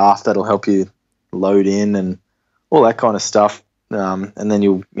usually staff that'll help you load in and all that kind of stuff. And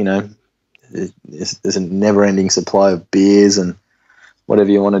then there's a never-ending supply of beers and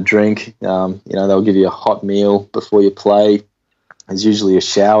whatever you want to drink. They'll give you a hot meal before you play. There's usually a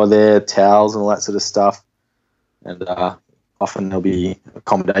shower there, towels and all that sort of stuff. And often there'll be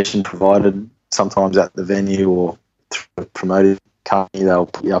accommodation provided, sometimes at the venue or through a promoted company. They'll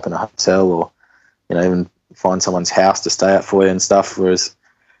put you up in a hotel or, even find someone's house to stay at for you and stuff. Whereas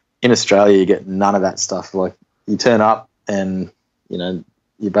in Australia, you get none of that stuff. Like, you turn up and,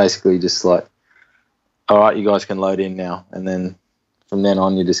 you're basically just like, all right, you guys can load in now. And then from then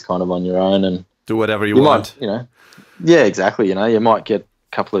on, you're just kind of on your own. And do whatever you want. might, yeah, exactly. You might get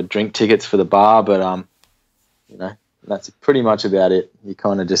a couple of drink tickets for the bar, but that's pretty much about it. You're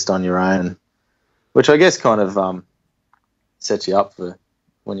kind of just on your own, which I guess kind of sets you up for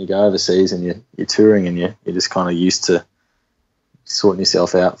when you go overseas and you're touring and you're just kind of used to sorting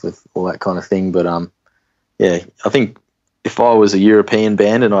yourself out with all that kind of thing. But I think if I was a European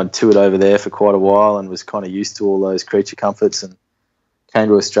band and I'd toured over there for quite a while and was kind of used to all those creature comforts and came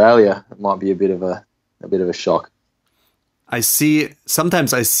to Australia, it might be a bit of a shock.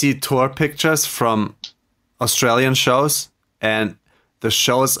 Sometimes I see tour pictures from Australian shows, and the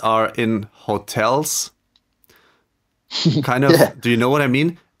shows are in hotels. Kind of. Yeah. Do you know what I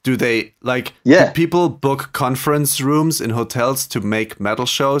mean? Do they do people book conference rooms in hotels to make metal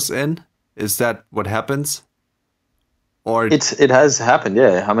shows in? Is that what happens? Or it has happened,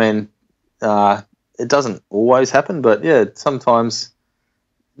 yeah. I mean, it doesn't always happen, but yeah, sometimes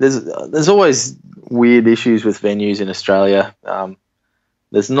there's always weird issues with venues in Australia.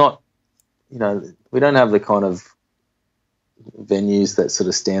 There's not, we don't have the kind of venues that sort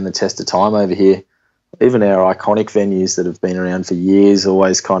of stand the test of time over here. Even our iconic venues that have been around for years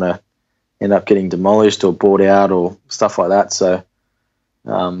always kind of end up getting demolished or bought out or stuff like that. So,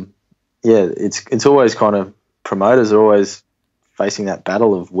 it's always kind of, promoters are always facing that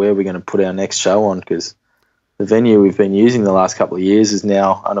battle of where we're going to put our next show on, because the venue we've been using the last couple of years is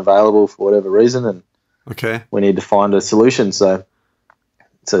now unavailable for whatever reason, and we need to find a solution. So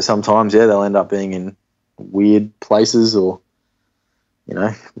sometimes, they'll end up being in weird places or,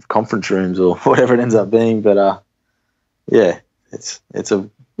 conference rooms or whatever it ends up being. But it's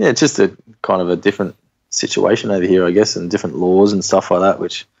just a kind of a different situation over here, I guess, and different laws and stuff like that,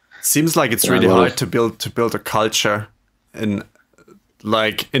 which seems like it's really hard to build a culture. In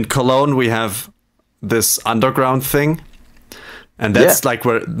Cologne we have this underground thing, and that's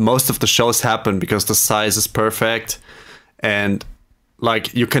where most of the shows happen, because the size is perfect, and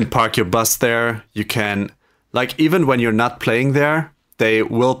you can park your bus there. You can even when you're not playing there, they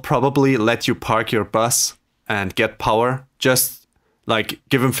will probably let you park your bus and get power. Just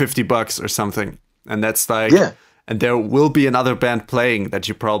give them $50 or something, and that's and there will be another band playing that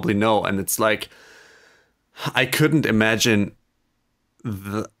you probably know. And it's I couldn't imagine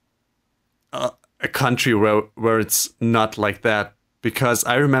a country where it's not like that. Because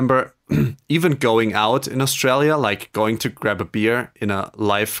I remember even going out in Australia, going to grab a beer in a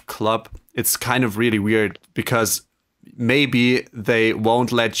live club, it's kind of really weird, because maybe they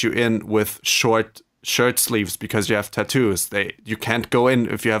won't let you in with short shirt sleeves because you have tattoos. You can't go in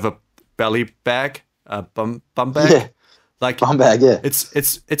if you have a belly bag. Bum bag, bum bag, yeah.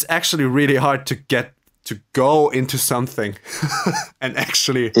 It's actually really hard to get to go into something and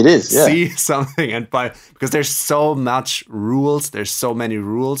actually see something and buy, because there's so much rules. There's so many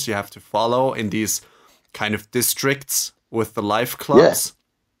rules you have to follow in these kind of districts with the live clubs.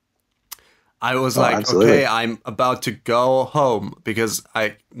 I was okay, I'm about to go home because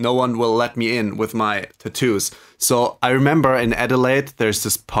no one will let me in with my tattoos. So I remember in Adelaide, there's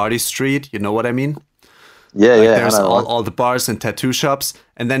this party street. You know what I mean? Yeah, There's all the bars and tattoo shops,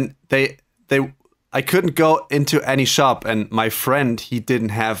 and then I couldn't go into any shop, and my friend, he didn't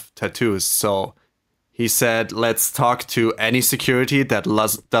have tattoos, so he said, let's talk to any security that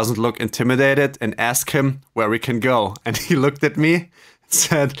doesn't look intimidated and ask him where we can go. And he looked at me and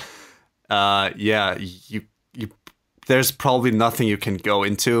said, there's probably nothing you can go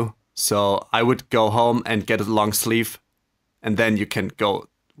into, so I would go home and get a long sleeve, and then you can go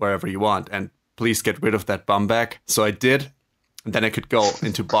wherever you want, and please get rid of that bum bag. So I did, and then I could go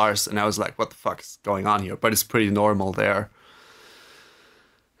into bars, and I was like, what the fuck is going on here? But it's pretty normal there.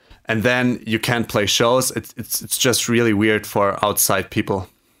 And then you can't play shows. It's just really weird for outside people.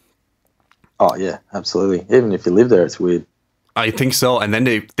 Oh yeah, absolutely. Even if you live there, it's weird. I think so. And then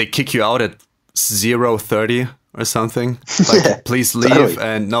they kick you out at 0:30 or something. Please leave. Totally.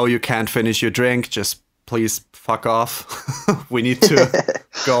 And no, you can't finish your drink. Just please fuck off. We need to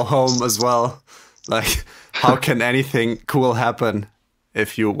go home as well. How can anything cool happen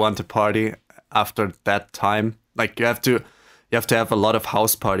if you want to party after that time? You have to have a lot of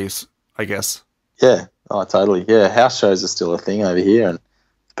house parties, I guess. Yeah. Oh, totally. Yeah. House shows are still a thing over here, and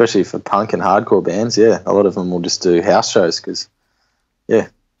especially for punk and hardcore bands. Yeah. A lot of them will just do house shows because,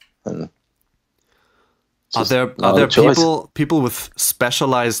 and are there people with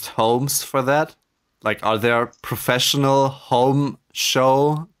specialized homes for that? Are there professional home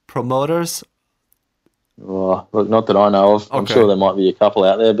show promoters? Well, look, not that I know of. Okay. I'm sure there might be a couple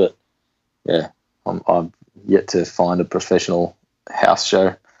out there, but yeah, I've yet to find a professional house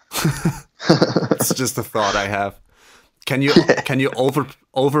show. It's just a thought I have. Can you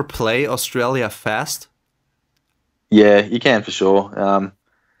overplay Australia fast? Yeah, you can for sure.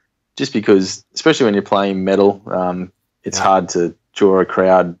 Just because, especially when you're playing metal, it's hard to draw a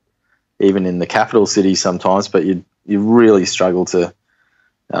crowd, even in the capital city sometimes. But you really struggle to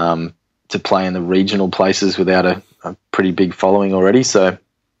play in the regional places without a pretty big following already. So,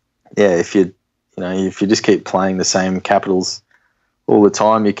 yeah, if you just keep playing the same capitals all the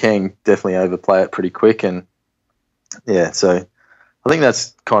time, you can definitely overplay it pretty quick. And yeah, so I think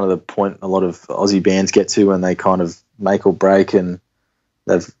that's kind of the point a lot of Aussie bands get to when they kind of make or break, and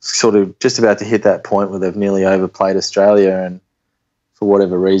they've sort of just about to hit that point where they've nearly overplayed Australia and for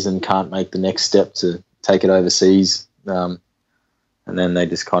whatever reason can't make the next step to take it overseas. And then they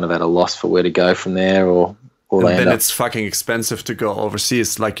just kind of at a loss for where to go from there, or they end up. It's fucking expensive to go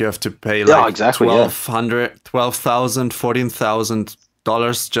overseas. Like you have to pay like exactly, $12,000,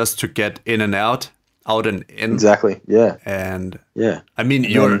 $14,000 just to get in and out and in. Exactly. Yeah. And yeah, I mean,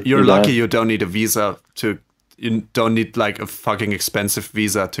 you're lucky you don't need a visa you don't need like a fucking expensive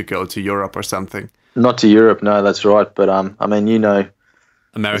visa to go to Europe or something. Not to Europe, no, that's right. But I mean, America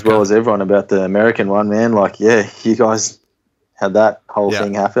as well as everyone about the American one, man. Like, yeah, you guys had that whole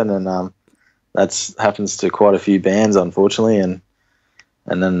thing happen, and that's happens to quite a few bands, unfortunately, and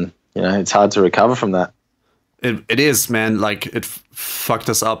then it's hard to recover from that. It is, man. Like it fucked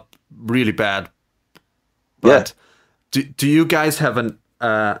us up really bad. But do you guys have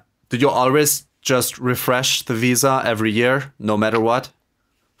do you always just refresh the visa every year, no matter what?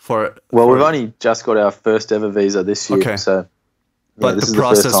 We've only just got our first ever visa this year. Okay. So, but the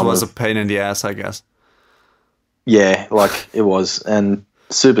process was a pain in the ass, I guess. Yeah, like it was, and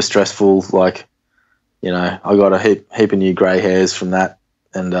super stressful. Like, I got a heap of new grey hairs from that,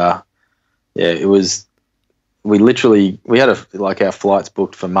 and it was. We had our flights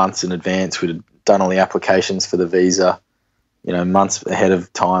booked for months in advance. We'd done all the applications for the visa, months ahead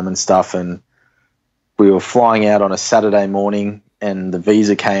of time and stuff, and we were flying out on a Saturday morning, and the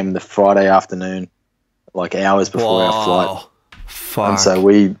visa came the Friday afternoon, like hours before our flight. Fuck. And so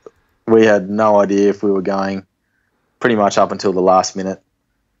we had no idea if we were going, pretty much up until the last minute.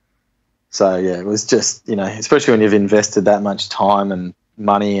 So yeah, it was just, especially when you've invested that much time and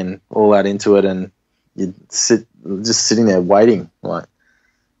money and all that into it, and you just sitting there waiting, like.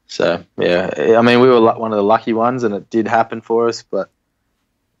 So yeah, I mean, we were one of the lucky ones, and it did happen for us, but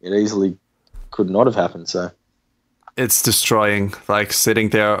it easily could not have happened. So it's destroying, like sitting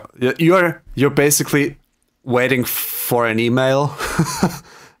there. You're basically waiting for an email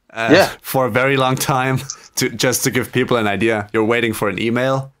for a very long time just to give people an idea. You're waiting for an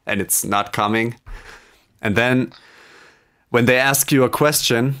email and it's not coming. And then when they ask you a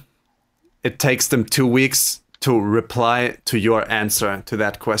question, it takes them 2 weeks to reply to your answer to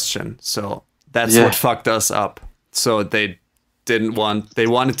that question. So that's what fucked us up. So they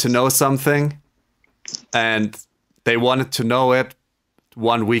wanted to know something, and they wanted to know it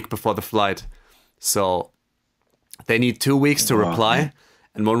 1 week before the flight. So they need 2 weeks to reply.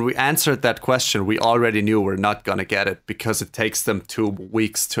 And when we answered that question, we already knew we're not going to get it because it takes them 2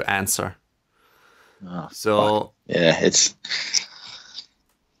 weeks to answer. So yeah, it's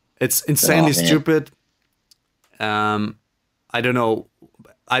insanely stupid. I don't know.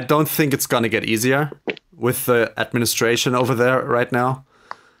 I don't think it's going to get easier with the administration over there right now.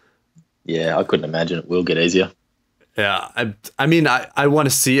 Yeah, I couldn't imagine it will get easier. Yeah, I mean, I want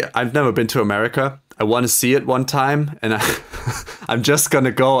to see it. I've never been to America. I want to see it one time, and I'm just going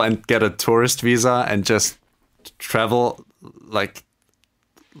to go and get a tourist visa and just travel, like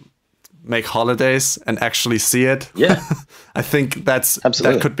make holidays and actually see it. Yeah. I think that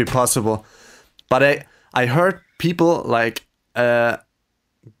could be possible. But I heard people like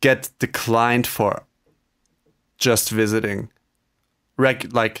get declined for just visiting.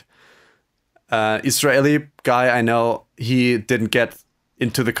 Israeli guy I know, he didn't get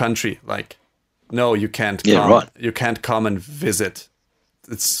into the country. Like, no, you can't come. Right. You can't come and visit.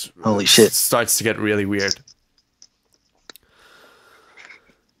 Holy shit. It starts to get really weird.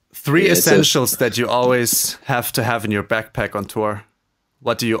 3 essentials that you always have to have in your backpack on tour.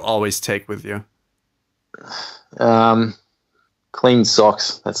 What do you always take with you? Clean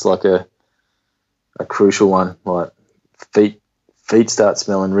socks. That's like a crucial one. Like feet start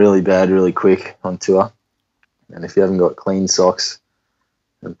smelling really bad really quick on tour, and if you haven't got clean socks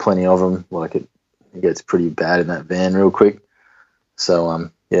and plenty of them, like it gets pretty bad in that van real quick. So I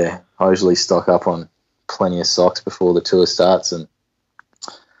usually stock up on plenty of socks before the tour starts, and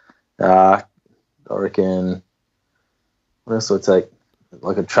I reckon what else do I take?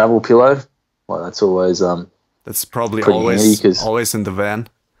 Like a travel pillow. Like that's always that's probably always in the van.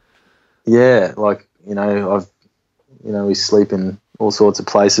 Yeah, like I've we sleep in all sorts of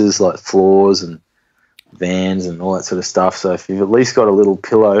places like floors and vans and all that sort of stuff. So if you've at least got a little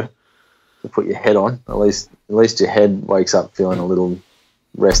pillow to put your head on, at least your head wakes up feeling a little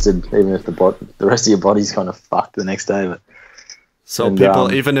rested, even if the rest of your body's kind of fucked the next day.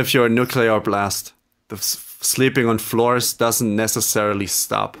 People, even if you're a nuclear blast, sleeping on floors doesn't necessarily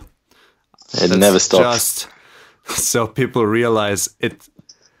stop. It never stops. So people realize it.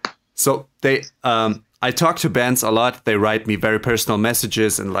 So I talk to bands a lot. They write me very personal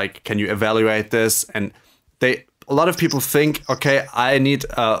messages and like, can you evaluate this? And a lot of people think, okay, I need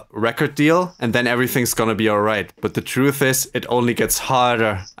a record deal and then everything's gonna be all right. But the truth is, it only gets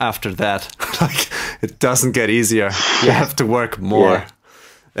harder after that. Like, it doesn't get easier. You have to work more. Yeah.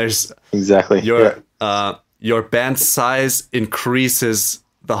 There's exactly your band size increases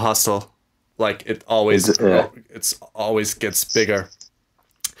the hustle. Like it always gets bigger.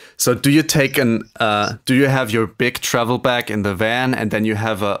 So do you do you have your big travel bag in the van and then you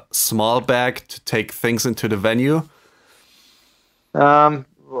have a small bag to take things into the venue? I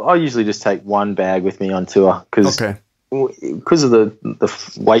usually just take one bag with me on tour because of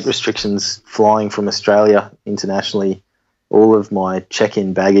the weight restrictions flying from Australia internationally. All of my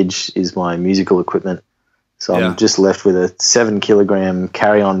check-in baggage is my musical equipment. So I'm just left with a 7 kilogram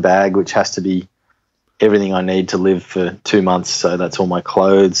carry-on bag, which has to be everything I need to live for 2 months. So that's all my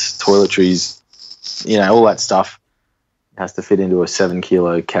clothes, toiletries, all that stuff has to fit into a 7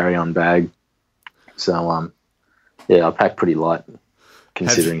 kilo carry-on bag. So, I pack pretty light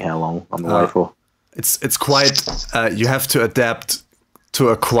considering how long I'm away for. It's quite, you have to adapt to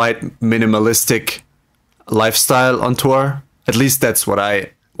a quite minimalistic lifestyle on tour. At least that's what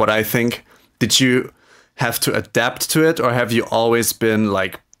I think. Did you have to adapt to it, or have you always been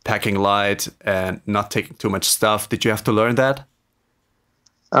like packing light and not taking too much stuff? Did you have to learn that?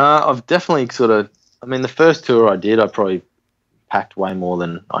 I've definitely the first tour I did, I probably packed way more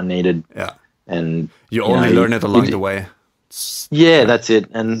than I needed. Yeah. And you only learn it along the way. Yeah, that's it.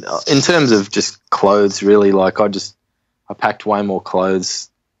 And in terms of just clothes, really, like I packed way more clothes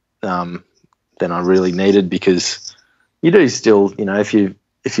than I really needed, because you do still,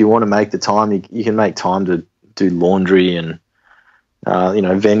 if you want to make the time, you can make time to do laundry, and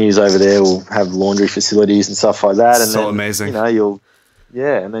venues over there will have laundry facilities and stuff like that. And so amazing.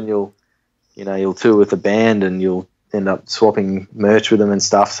 And then you'll tour with the band and you'll end up swapping merch with them and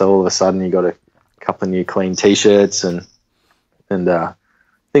stuff. So all of a sudden you got a couple of new clean T-shirts and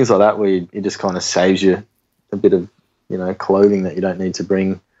things like that, where it just kind of saves you a bit of clothing that you don't need to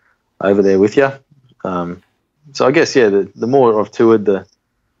bring over there with you. So I guess the more I've toured, the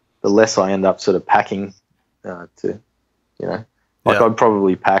less I end up sort of packing I'd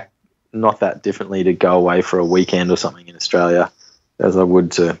probably pack not that differently to go away for a weekend or something in Australia as I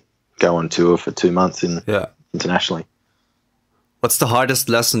would to go on tour for 2 months internationally. What's the hardest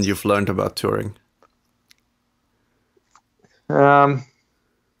lesson you've learned about touring? I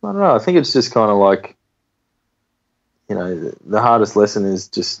don't know. I think it's just kind of like, the hardest lesson is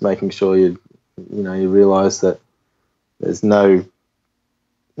just making sure you realize that there's no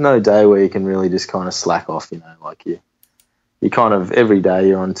day where you can really just kind of slack off, like you kind of, every day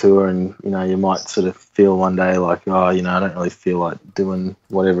you're on tour and, you might sort of feel one day like, I don't really feel like doing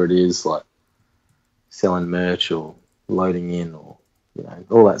whatever it is, like selling merch or loading in or,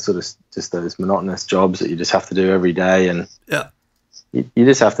 all that sort of, just those monotonous jobs that you just have to do every day. And you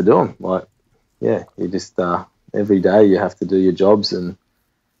just have to do them. Like, you just, every day you have to do your jobs. And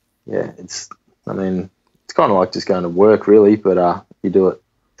it's kind of like just going to work really, but you do it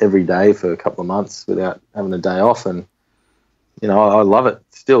every day for a couple of months without having a day off. And, I love it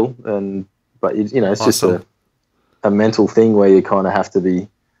still. But it's awesome. just a mental thing where you kind of have to be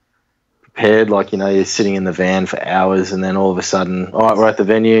prepared. Like, you're sitting in the van for hours and then all of a sudden, all right, we're at the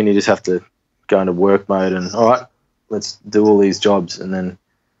venue, and you just have to go into work mode and, all right, let's do all these jobs, and then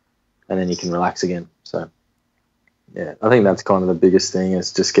you can relax again. So, I think that's kind of the biggest thing,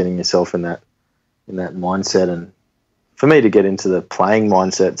 is just getting yourself in that mindset. And for me to get into the playing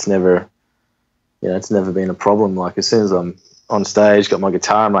mindset, it's never been a problem. Like, as soon as I'm on stage, got my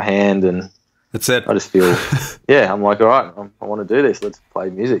guitar in my hand, and that's it. I just feel, I'm like, all right, I want to do this. Let's play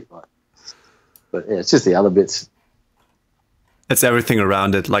music. But it's just the other bits. It's everything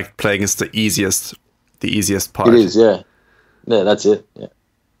around it. Like, playing is the easiest part. It is, yeah. Yeah, that's it. Yeah.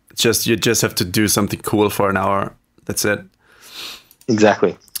 You just have to do something cool for an hour. That's it.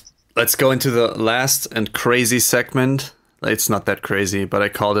 Exactly. Let's go into the last and crazy segment. It's not that crazy, but I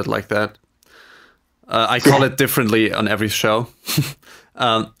called it like that. I call it differently on every show.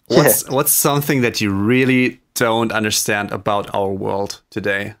 What's something that you really don't understand about our world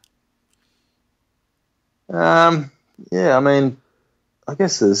today? Yeah, I mean, I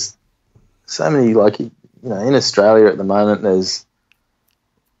guess there's so many, like, you know, in Australia at the moment,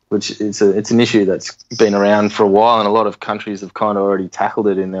 it's an issue that's been around for a while, and a lot of countries have kind of already tackled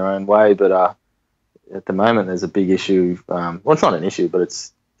it in their own way. But at the moment, there's a big issue. Well, it's not an issue, but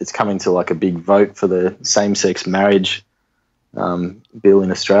it's coming to like a big vote for the same-sex marriage bill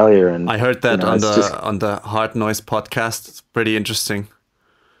in Australia. And I heard that, you know, on the Hard Noise podcast. It's pretty interesting.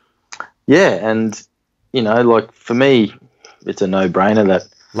 Yeah, and you know, like for me, it's a no-brainer that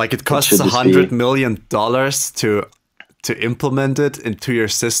like it costs $100 million to implement it into your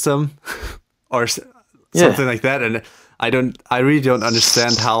system, or something like that. And I really don't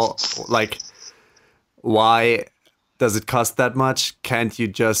understand how, like, why does it cost that much? Can't you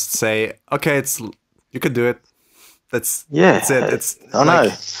just say, okay, you can do it? That's it. It's I like,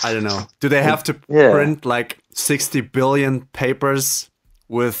 know. I don't know. Do they have to print like 60 billion papers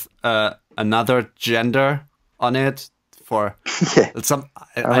with another gender on it for some?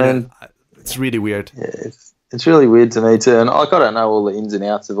 It's really weird. Yeah, it's really weird to me too. And I don't know all the ins and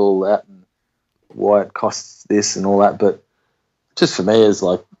outs of all that and why it costs this and all that, but just for me, it's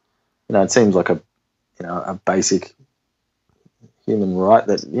like, you know, it seems like a basic human right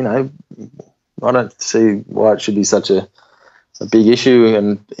that, you know, I don't see why it should be such a big issue.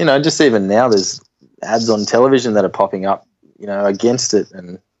 And, you know, just even now there's ads on television that are popping up, you know, against it,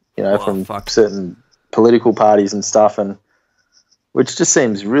 and, you know, from certain political parties and stuff, and which just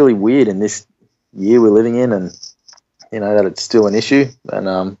seems really weird in this year we're living in, and, you know, that it's still an issue.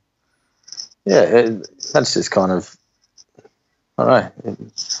 And, that's just kind of, I don't know.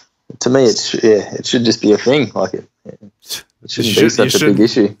 To me, it should just be a thing. Like it shouldn't be such a big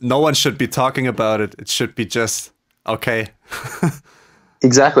issue. No one should be talking about it. It should be just okay.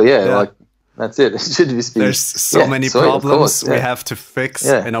 Exactly. Yeah. Like that's it. It should just be. There's so many problems we have to fix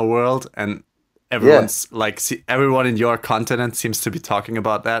in our world, and everyone's everyone in your continent seems to be talking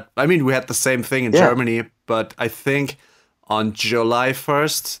about that. I mean, we had the same thing in Germany, but I think on July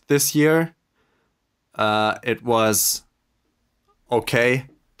 1st this year, it was okay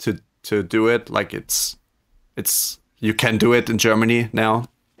to do it. Like it's you can do it in Germany now.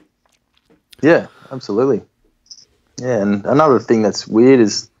 Yeah, absolutely. Yeah, and another thing that's weird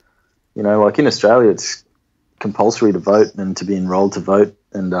is, you know, like in Australia, it's compulsory to vote and to be enrolled to vote,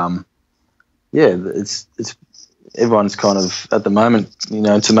 and it's everyone's kind of at the moment, you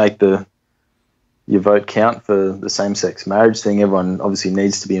know, to make your vote count for the same-sex marriage thing. Everyone obviously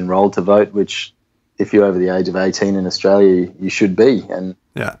needs to be enrolled to vote, which, if you're over the age of 18 in Australia, you should be. And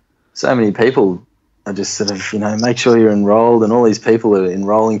so many people are just sort of, you know, make sure you're enrolled, and all these people are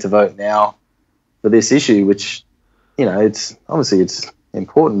enrolling to vote now for this issue, which, you know, it's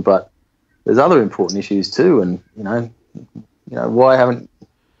important, but there's other important issues too. And, you know, why haven't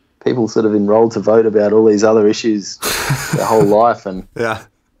people sort of enrolled to vote about all these other issues their whole life? And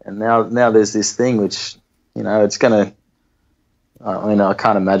and now there's this thing which, you know, it's going to, I mean, I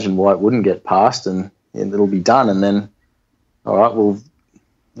can't imagine why it wouldn't get passed, and it'll be done. And then, all right, well,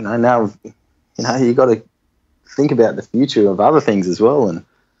 you know, now, you know, you got to think about the future of other things as well. And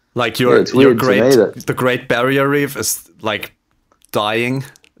like the Great Barrier Reef is like dying.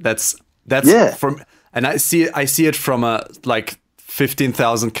 That's from, and I see it from a like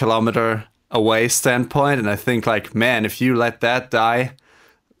 15,000 kilometer away standpoint, and I think like, man, if you let that die,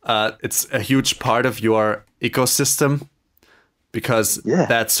 it's a huge part of your ecosystem, because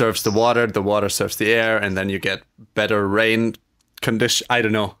that serves the water serves the air, and then you get better rain condition. I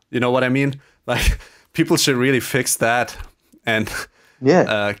don't know, you know what I mean? Like, people should really fix that and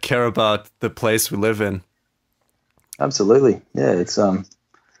care about the place we live in. Absolutely. Yeah, it's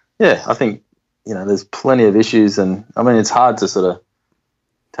I think, you know, there's plenty of issues, and I mean, it's hard to sort of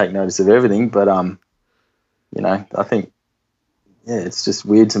take notice of everything, but you know, I think it's just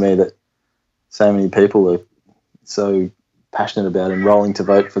weird to me that so many people are so passionate about enrolling to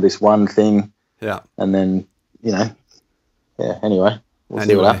vote for this one thing. Yeah. And then, you know, anyway, we'll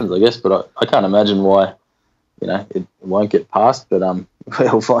see what happens, I guess. But I can't imagine why, you know, it won't get passed. But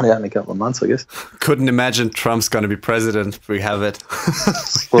we'll find out in a couple of months, I guess. Couldn't imagine Trump's going to be president if we have it.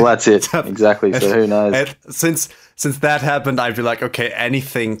 Well, that's it. Exactly. So who knows? Since that happened, I'd be like, okay,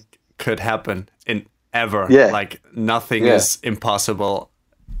 anything could happen in ever. Yeah. Like, nothing is impossible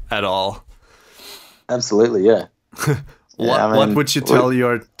at all. Absolutely, yeah. What would you tell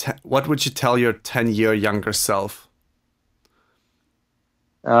your 10-year younger self?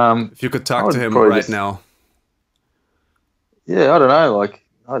 If you could talk to him right now. Yeah, I don't know. Like,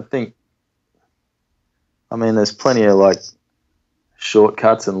 I think, I mean, there's plenty of like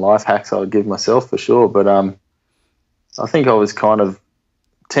shortcuts and life hacks I would give myself for sure. But I think I was kind of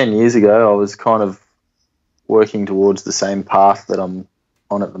 10 years ago, I was kind of working towards the same path that I'm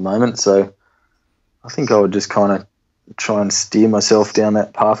on at the moment. So I think I would just kind of try and steer myself down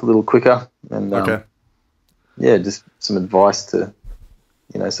that path a little quicker. And just some advice to,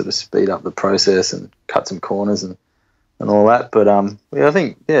 sort of speed up the process and cut some corners and all that. But I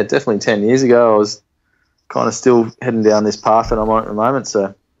think definitely 10 years ago I was kind of still heading down this path that I'm on at the moment.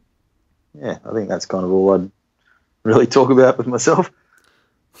 So I think that's kind of all I'd really talk about with myself.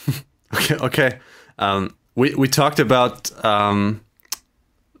 Okay. We talked about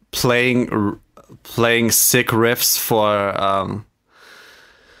playing sick riffs for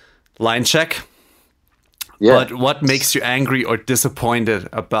line check. Yeah. But what makes you angry or disappointed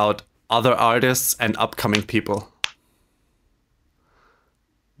about other artists and upcoming people?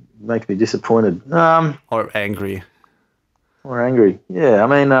 Make me disappointed. Or angry. Yeah, I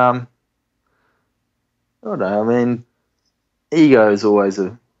mean, I don't know. I mean, ego is always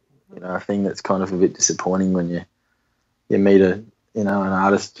a thing that's kind of a bit disappointing when you meet an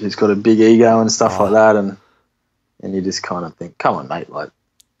artist who's got a big ego and stuff like that, and you just kind of think, come on, mate, like,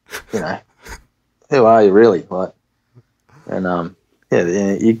 who are you really? Like, and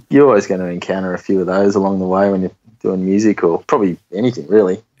you're always going to encounter a few of those along the way when you're doing music or probably anything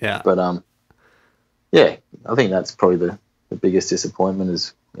really. Yeah. But I think that's probably the biggest disappointment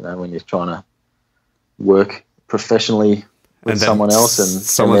is when you're trying to work professionally with someone else and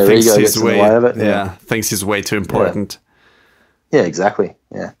someone their ego gets in the way of it. Yeah, thinks he's way too important. Yeah, exactly.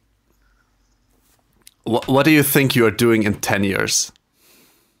 Yeah. What do you think you are doing in 10 years?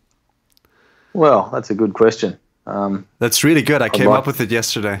 Well, that's a good question. That's really good. I came up with it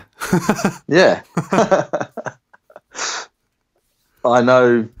yesterday. Yeah. I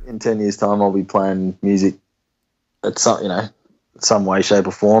know in 10 years' time I'll be playing music at some way, shape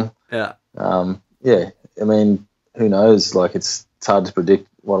or form. Yeah. I mean, who knows? Like, it's hard to predict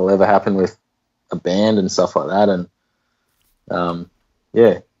what'll ever happen with a band and stuff like that. And,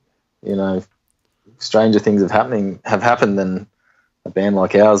 stranger things have happened than a band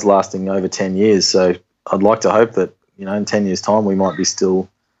like ours lasting over 10 years. So I'd like to hope that, in 10 years' time we might be still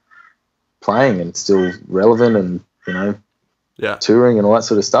playing and still relevant and, touring and all that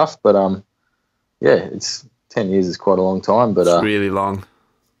sort of stuff. But, it's 10 years is quite a long time. But it's really long.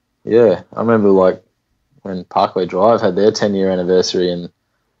 Yeah, I remember like when Parkway Drive had their 10-year anniversary and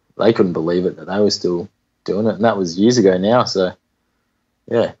they couldn't believe it that they were still doing it. And that was years ago now. So,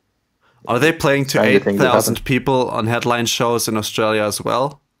 yeah. Are they playing to 8,000 people on headline shows in Australia as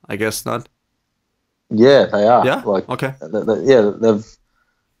well? I guess not. Yeah, they are. Yeah? Like, okay.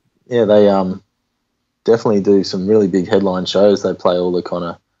 They definitely do some really big headline shows. They play all the kind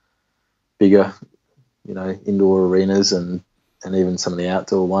of bigger, indoor arenas and even some of the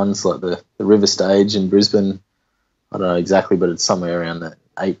outdoor ones like the River Stage in Brisbane. I don't know exactly, but it's somewhere around that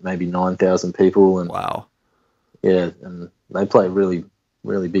 8,000, maybe 9,000 people. And wow. Yeah, and they play really,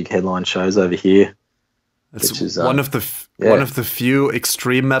 really big headline shows over here. It's which is, one of the few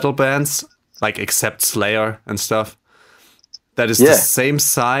extreme metal bands, like except Slayer and stuff, that is the same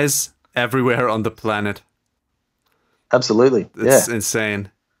size everywhere on the planet. Absolutely. It's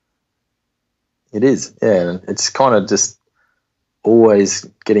insane. It is, yeah, and it's kind of just always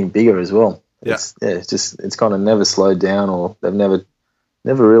getting bigger as well. It's kind of never slowed down, or they've never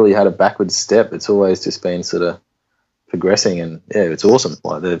really had a backward step. It's always just been sort of progressing, and it's awesome.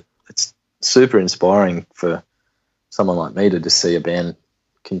 Like it's super inspiring for someone like me to just see a band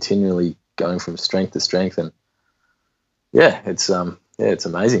continually going from strength to strength, and it's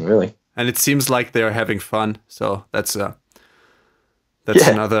amazing, really. And it seems like they're having fun, so that's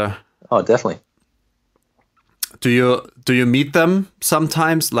another. Oh, definitely. Do you meet them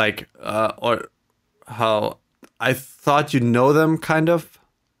sometimes, like, or how? I thought you know them, kind of.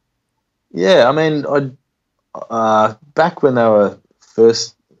 Yeah, I mean, back when they were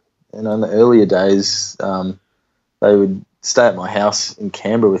first, in the earlier days, they would stay at my house in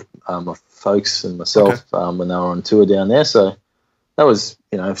Canberra with my folks and myself when they were on tour down there. So that was,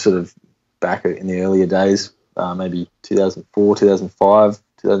 sort of back in the earlier days, maybe 2004, 2005,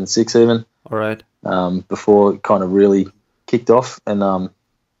 2006 even. All right. Before it kind of really kicked off, and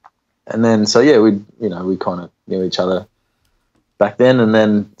then we kind of knew each other back then, and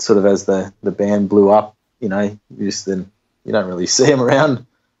then sort of as the band blew up, you don't really see them around.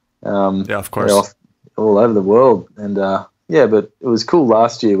 Of course, all over the world, and but it was cool.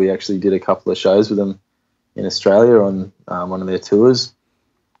 Last year we actually did a couple of shows with them in Australia on one of their tours,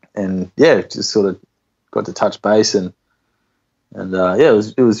 and just sort of got to touch base, and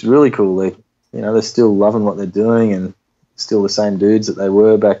it was really cool. They're still loving what they're doing and still the same dudes that they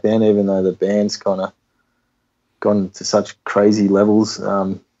were back then, even though the band's kind of gone to such crazy levels.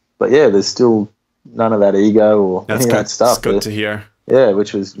 But they're still none of that ego or any of that stuff. That's good to hear. Yeah,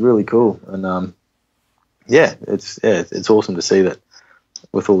 which was really cool. And it's awesome to see that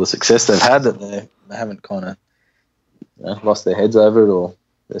with all the success they've had, that they haven't kind of lost their heads over it, or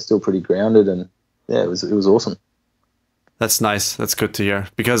they're still pretty grounded. And yeah, it was awesome. That's nice. That's good to hear,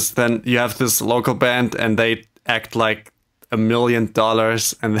 because then you have this local band and they act like $1 million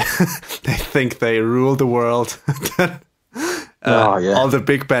and they think they rule the world. All the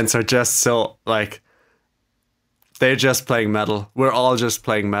big bands are just so like, they're just playing metal. We're all just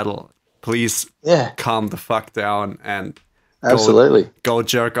playing metal. Please calm the fuck down and absolutely go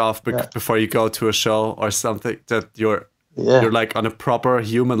jerk off before you go to a show or something, that you're like on a proper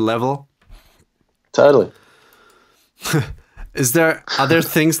human level. Totally. Is there other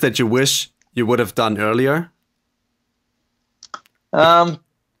things that you wish you would have done earlier? Yeah,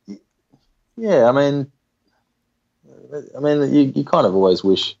 I mean, you kind of always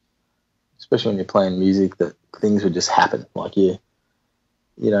wish, especially when you're playing music, that things would just happen. Like you're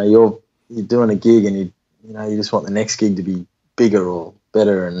doing a gig and you just want the next gig to be bigger or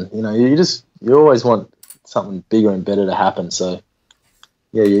better, and you always want something bigger and better to happen. So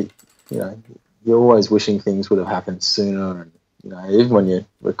yeah, you're always wishing things would have happened sooner, and even when you're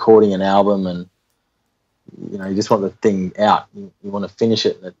recording an album and you just want the thing out, you want to finish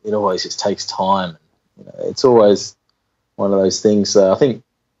it, and it always just takes time. It's always one of those things. So I think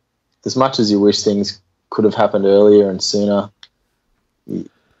as much as you wish things could have happened earlier and sooner,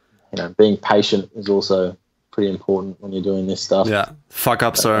 being patient is also pretty important when you're doing this stuff. Yeah, fuck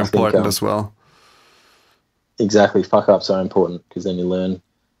ups are important as well. Exactly, fuck ups are important, because then you learn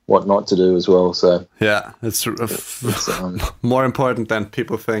what not to do as well. So yeah, it's more important than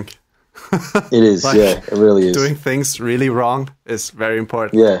people think. It is, it really is. Doing things really wrong is very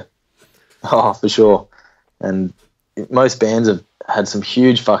important. Yeah, for sure. And most bands have had some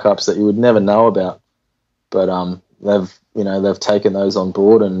huge fuck ups that you would never know about, but they've taken those on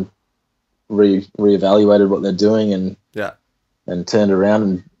board and reevaluated what they're doing and turned around.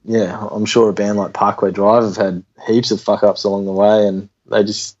 And yeah, I'm sure a band like Parkway Drive have had heaps of fuck ups along the way, and they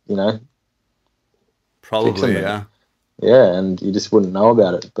just probably and you just wouldn't know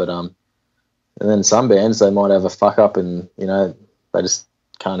about it. But and then some bands, they might have a fuck up and they just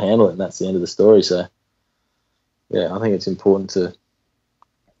can't handle it, and that's the end of the story. So yeah, I think it's important to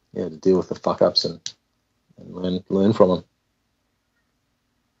deal with the fuck ups and learn from them.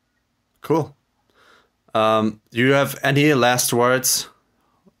 Cool. Do you have any last words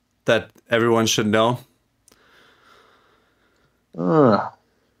that everyone should know?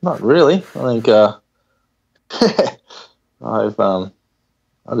 Not really. I think I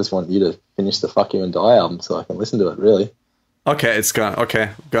just want you to finish the Fuck You and Die album so I can listen to it, really. Okay, I'm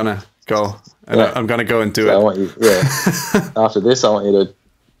gonna go. And I'm gonna go and do it. I want you, after this, I want you to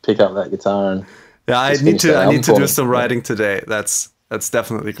pick up that guitar and I need to do some writing today. That's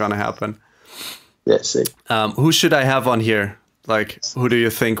definitely gonna happen. Yeah, sick. Who should I have on here? Like, who do you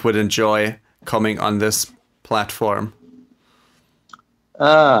think would enjoy coming on this platform?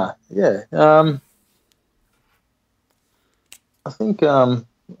 I think I'll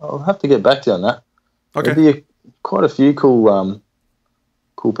have to get back to you on that. Okay. There'll be quite a few cool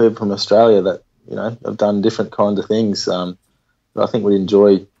people from Australia that have done different kinds of things. That I think would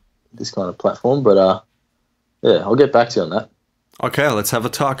enjoy this kind of platform. But I'll get back to you on that. Okay, let's have a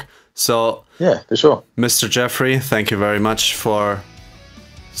talk. So yeah, for sure, Mr. Jeffery, thank you very much for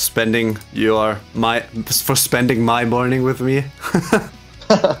spending my morning with me.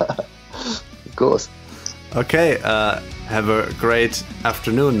 Of course. Okay, have a great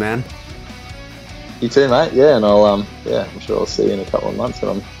afternoon, man. You too, mate. Yeah, and I'm sure I'll see you in a couple of months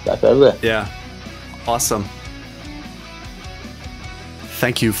when I'm back over there. Yeah, awesome.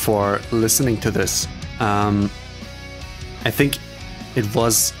 Thank you for listening to this. I think it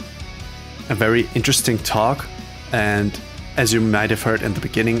was a very interesting talk, and as you might have heard in the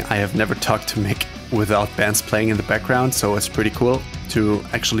beginning, I have never talked to Mick without bands playing in the background, so it's pretty cool to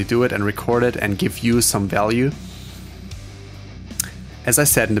actually do it and record it and give you some value. As I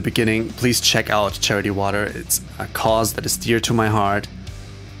said in the beginning, please check out Charity Water. It's a cause that is dear to my heart.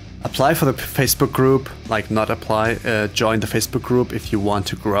 Apply for the Facebook group, join the Facebook group if you want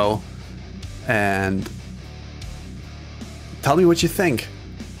to grow, and tell me what you think.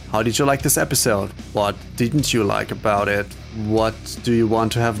 How did you like this episode? What didn't you like about it? What do you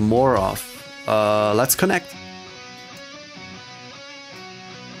want to have more of? Let's connect.